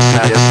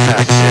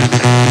 satisfaction,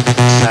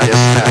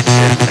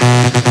 satisfaction,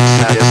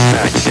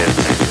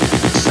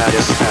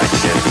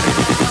 satisfaction, satisfaction,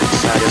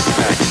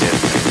 satisfaction,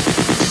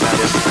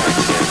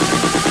 satisfaction,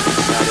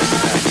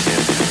 satisfaction.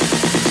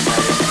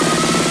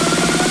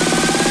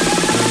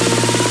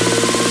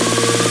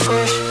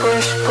 Push,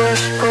 push,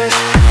 push, push.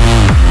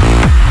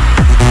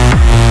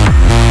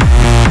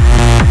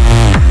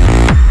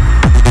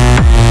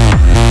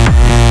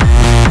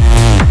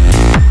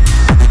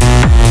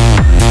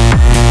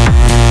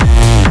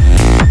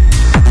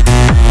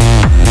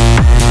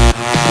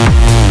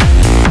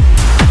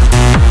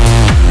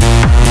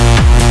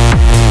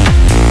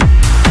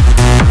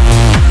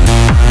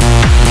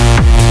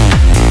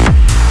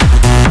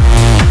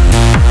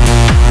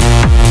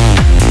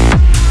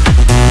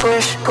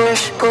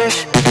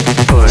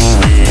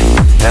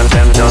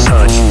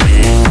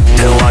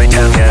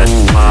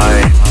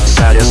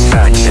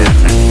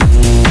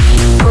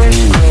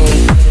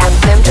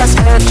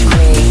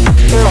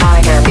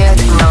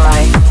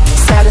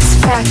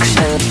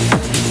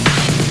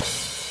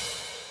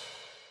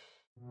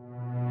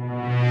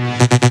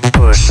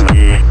 Push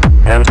me,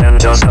 and then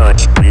just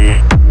touch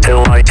me,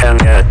 till I can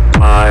get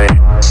my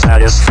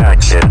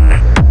satisfaction.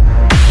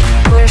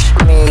 Push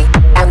me,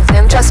 and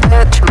then just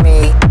touch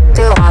me,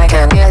 till I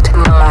can get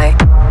my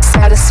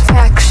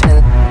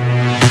satisfaction.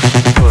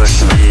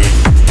 Push me,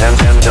 and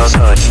then just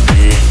touch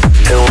me,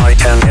 till I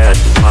can get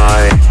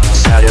my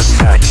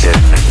satisfaction.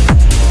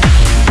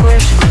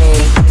 Push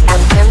me,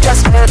 and then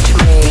just touch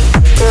me,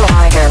 till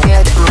I can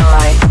get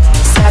my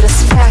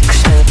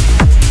satisfaction.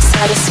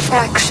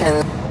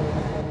 Satisfaction.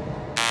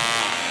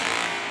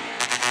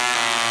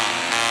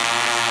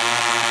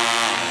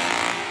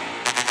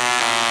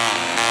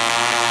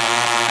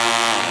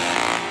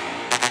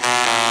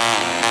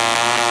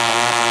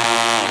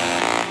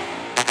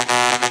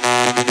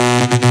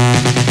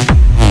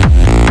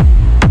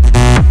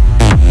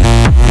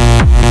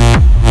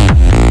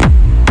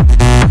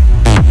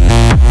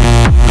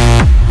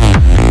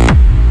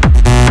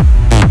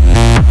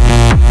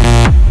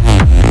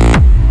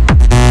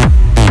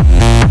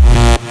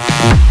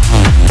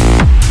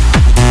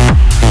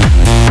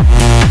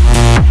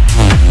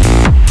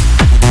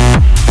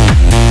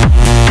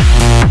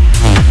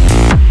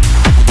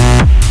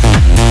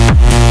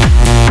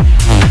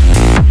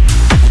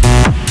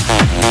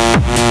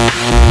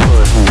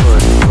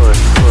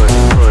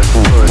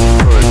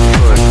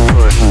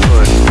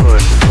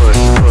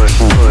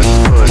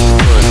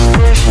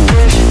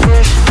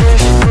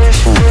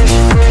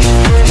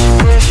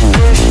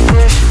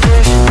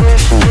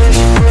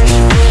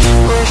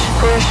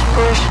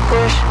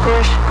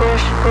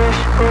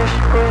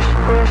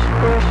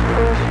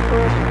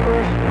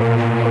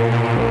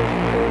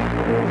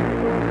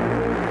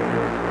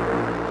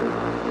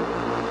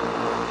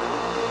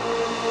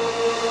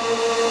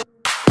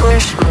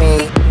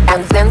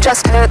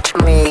 Just touch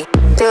me,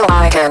 till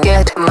I can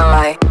get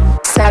my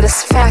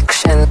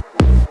satisfaction.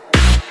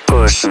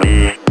 Push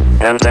me,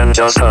 and then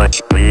just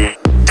touch me,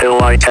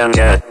 till I can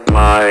get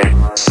my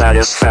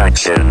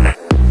satisfaction.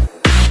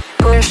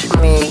 Push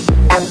me,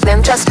 and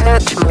then just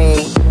touch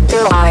me,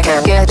 till I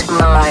can get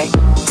my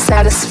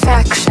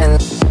satisfaction.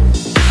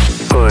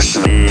 Push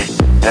me,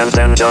 and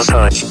then just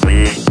touch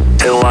me,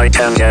 till I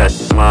can get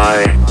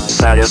my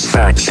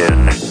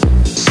satisfaction.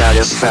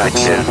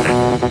 Satisfaction,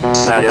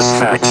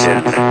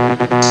 satisfaction,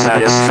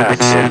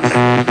 satisfaction,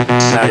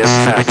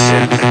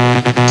 satisfaction,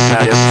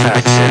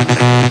 satisfaction,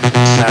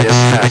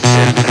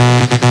 satisfaction,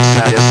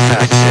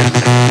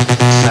 satisfaction,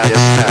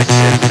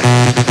 satisfaction,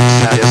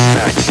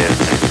 satisfaction,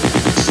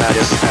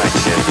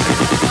 satisfaction,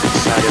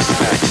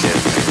 satisfaction,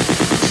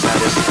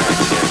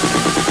 satisfaction,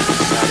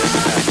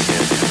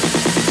 satisfaction.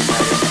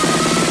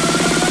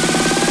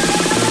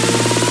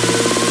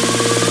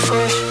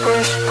 Push,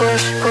 push,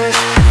 push, push.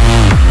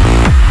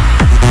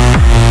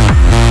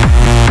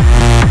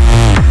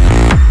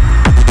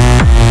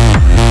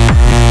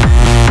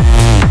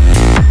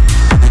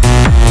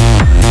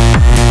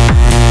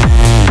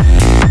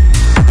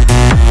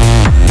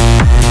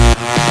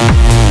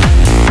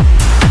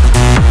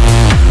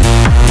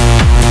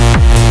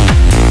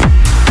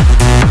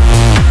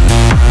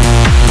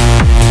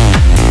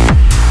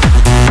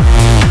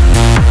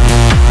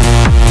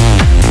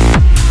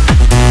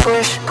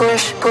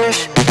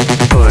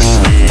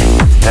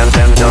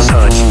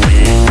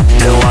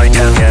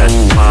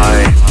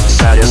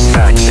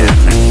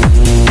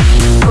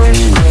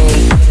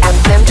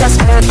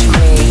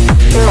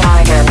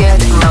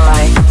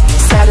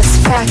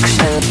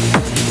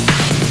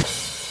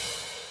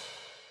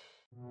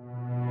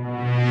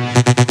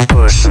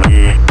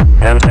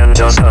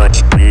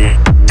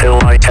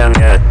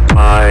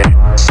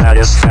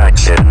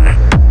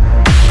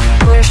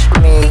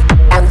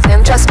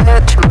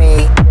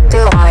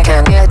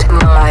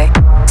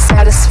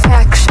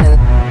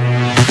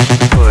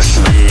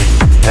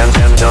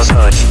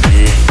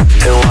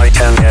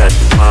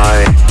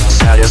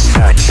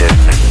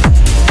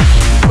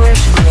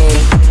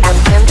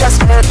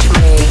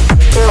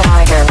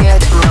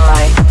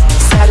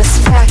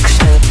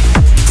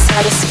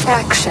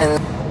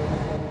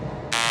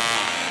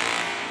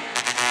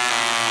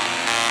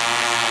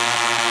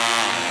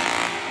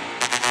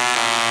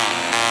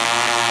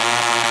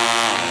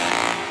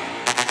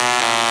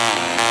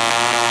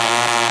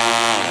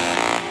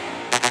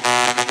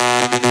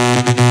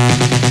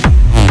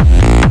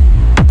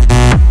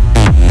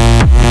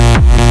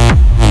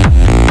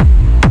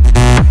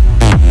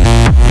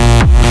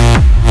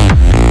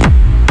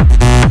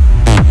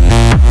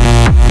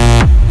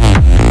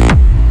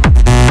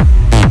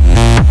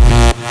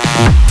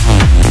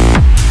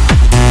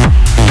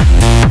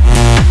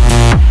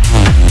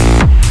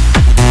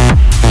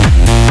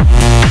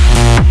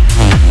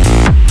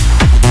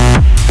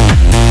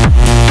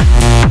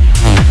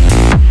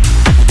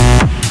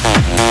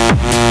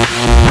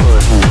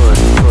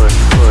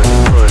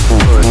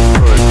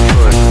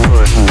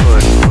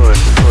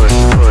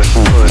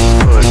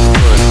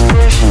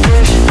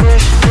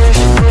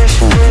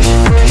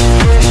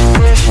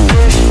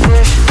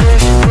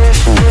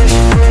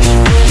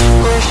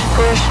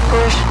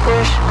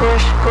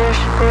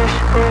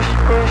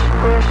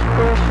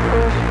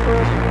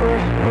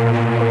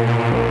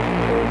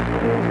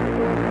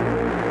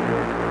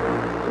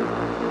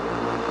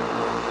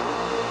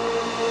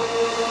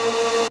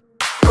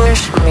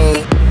 Push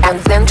me,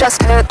 and then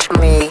just hurt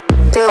me,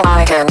 till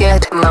I can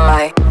get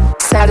my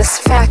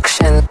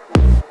satisfaction.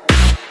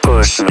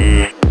 Push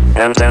me,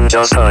 and then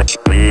just touch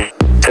me,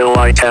 till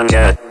I can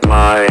get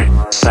my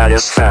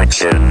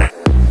satisfaction.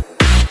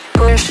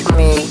 Push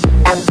me,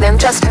 and then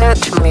just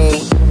hurt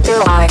me,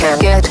 till I can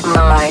get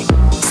my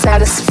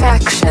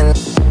satisfaction.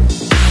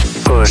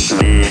 Push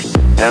me,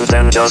 and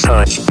then just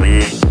touch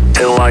me,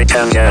 till I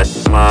can get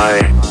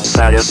my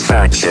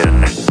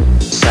satisfaction.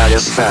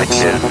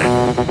 Satisfaction,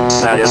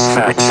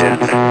 satisfaction,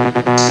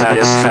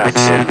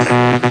 satisfaction,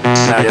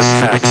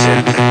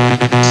 satisfaction,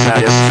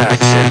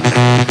 satisfaction,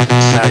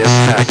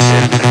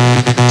 satisfaction,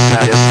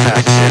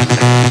 satisfaction,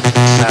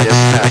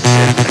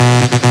 satisfaction,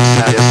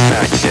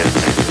 satisfaction,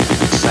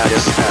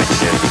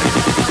 satisfaction,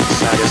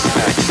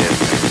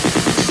 satisfaction,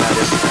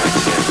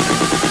 satisfaction,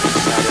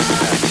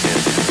 satisfaction.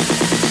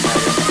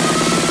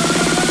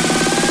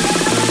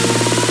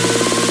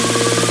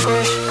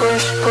 Push,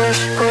 push,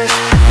 push, push.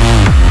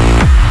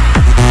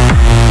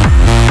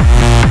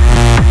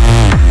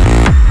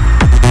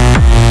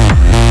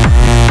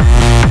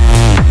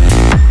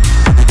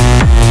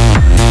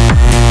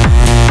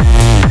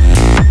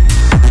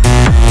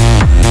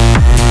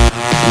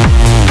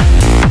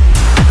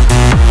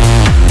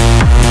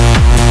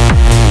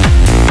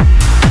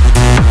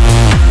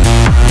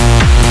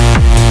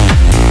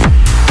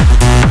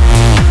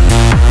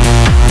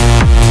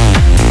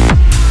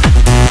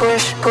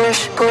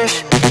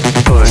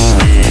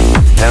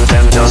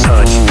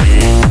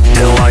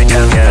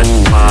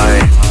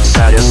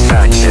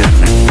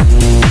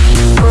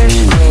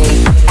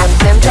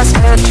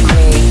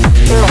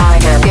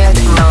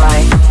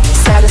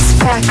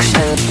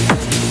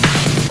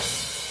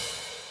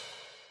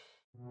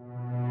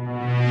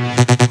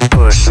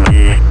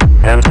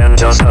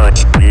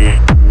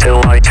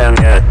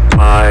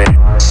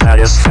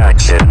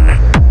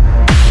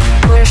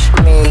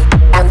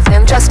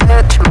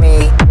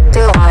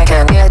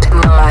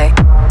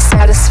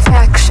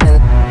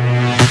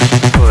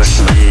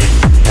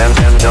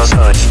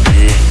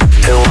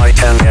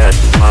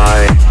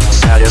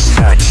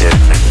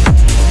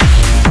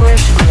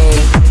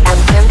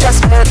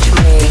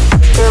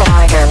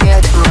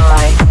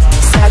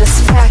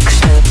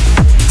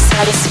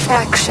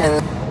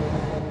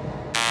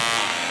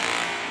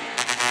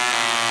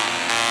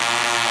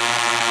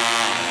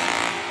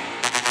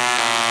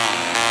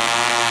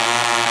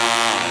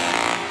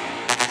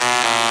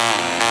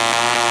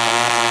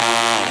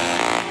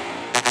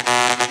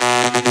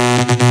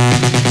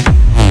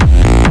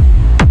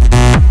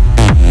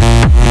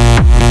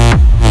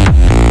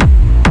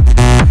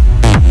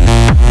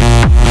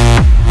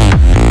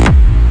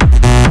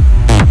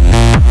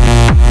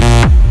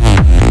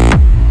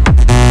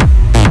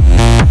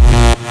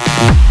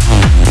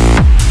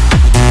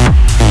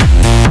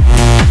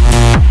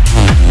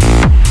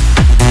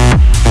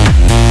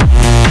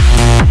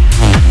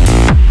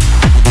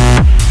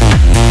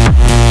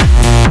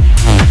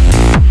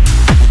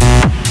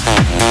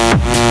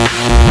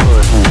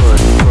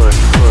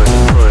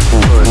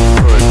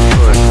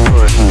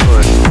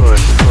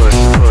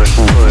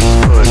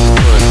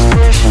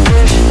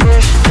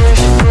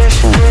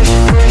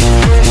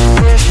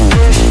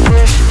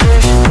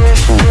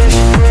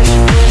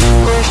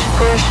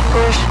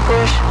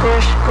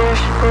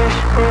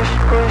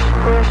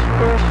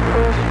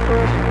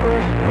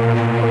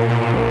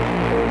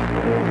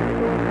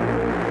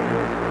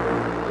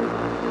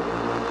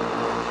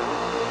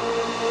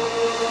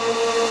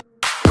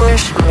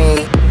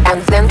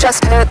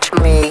 Just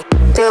hurt me,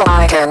 till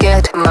I can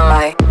get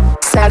my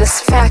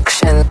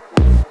satisfaction.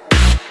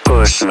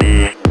 Push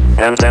me,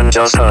 and then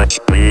just touch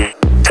me,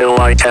 till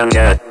I can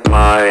get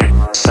my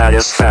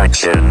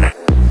satisfaction.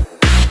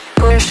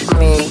 Push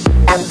me,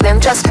 and then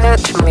just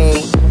hurt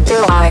me,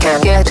 till I can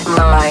get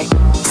my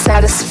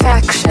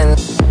satisfaction.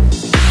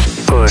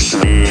 Push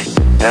me,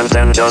 and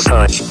then just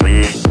touch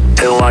me,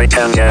 till I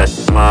can get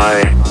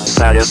my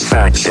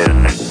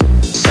satisfaction.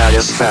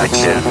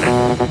 Satisfaction,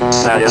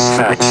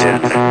 satisfaction,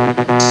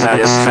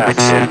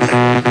 satisfaction,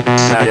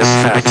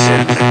 satisfaction,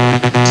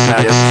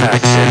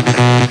 satisfaction,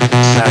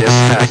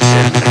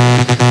 satisfaction,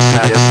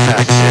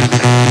 satisfaction,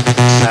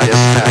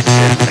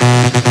 satisfaction,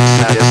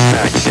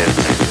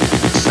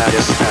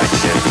 satisfaction,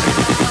 satisfaction,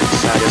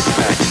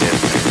 satisfaction,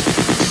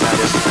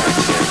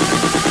 satisfaction,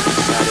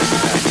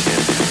 satisfaction.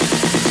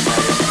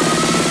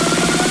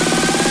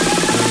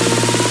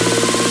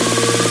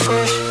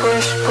 Push,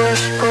 push,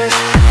 push, push.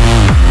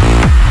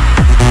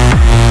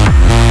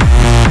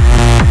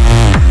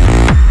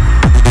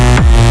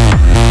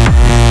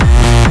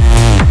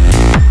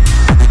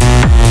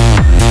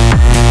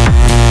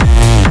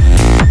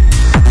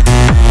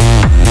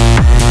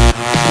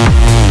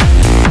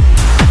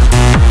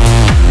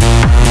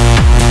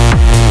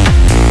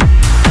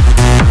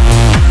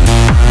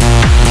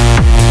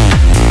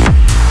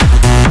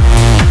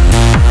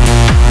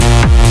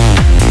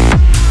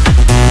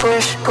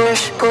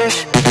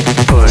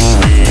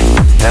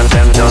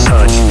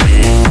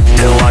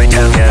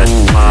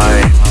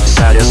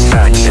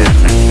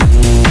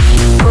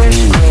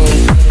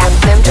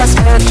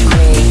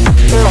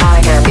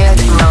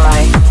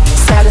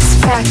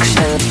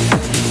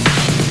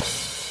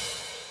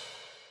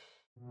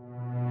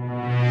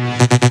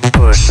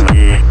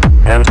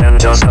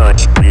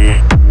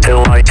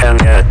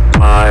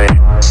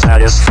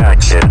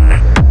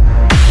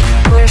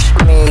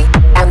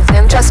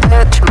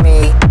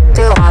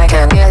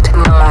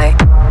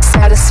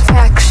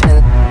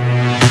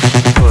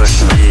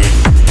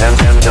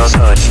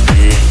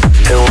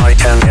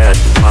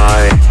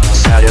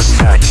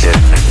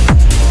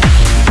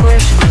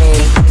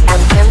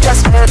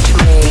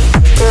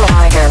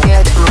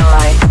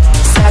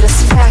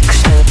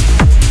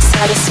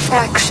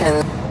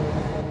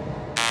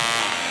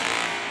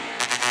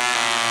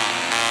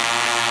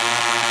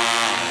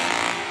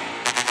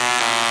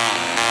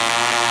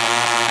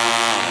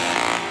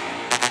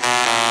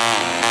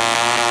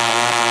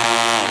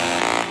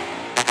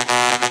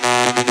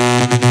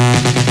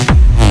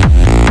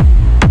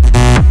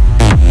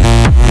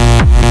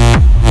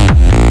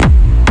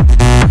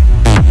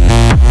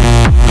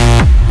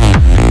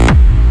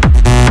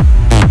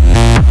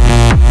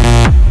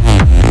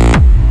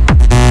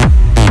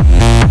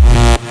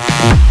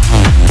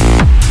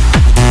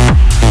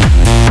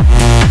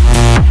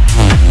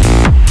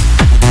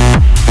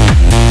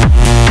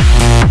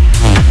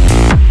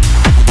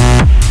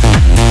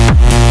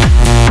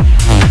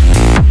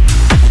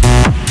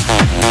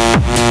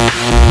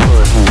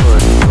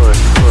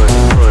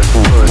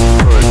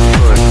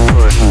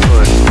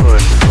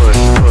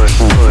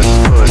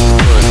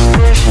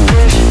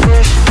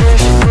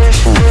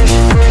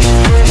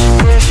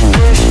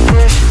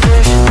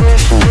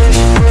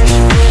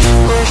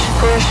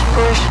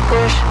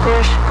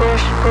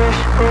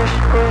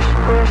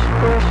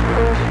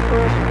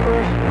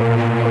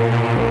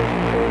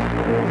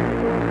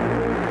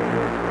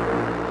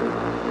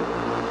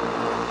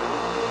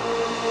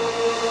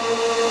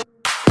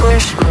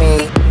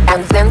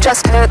 then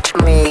just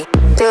hurt me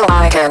till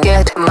I can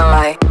get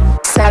my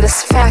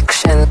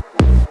satisfaction.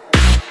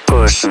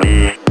 Push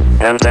me,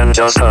 and then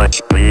just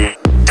touch me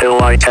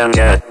till I can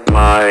get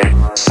my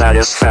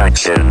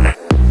satisfaction.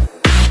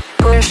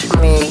 Push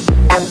me,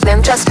 and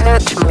then just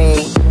hurt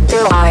me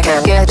till I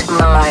can get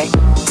my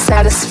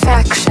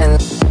satisfaction.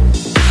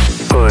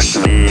 Push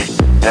me,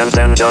 and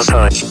then just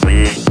touch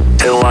me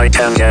till I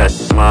can get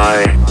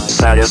my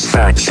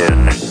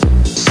satisfaction.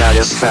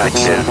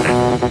 Satisfaction,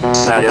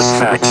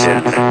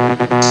 satisfaction,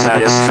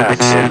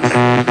 satisfaction,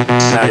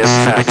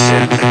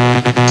 satisfaction,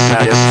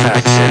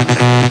 satisfaction,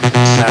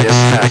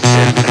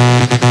 satisfaction,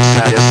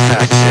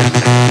 satisfaction,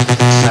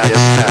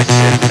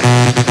 satisfaction,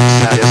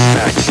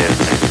 satisfaction,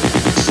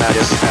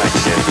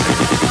 satisfaction,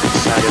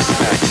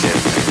 satisfaction,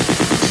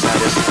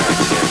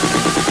 satisfaction.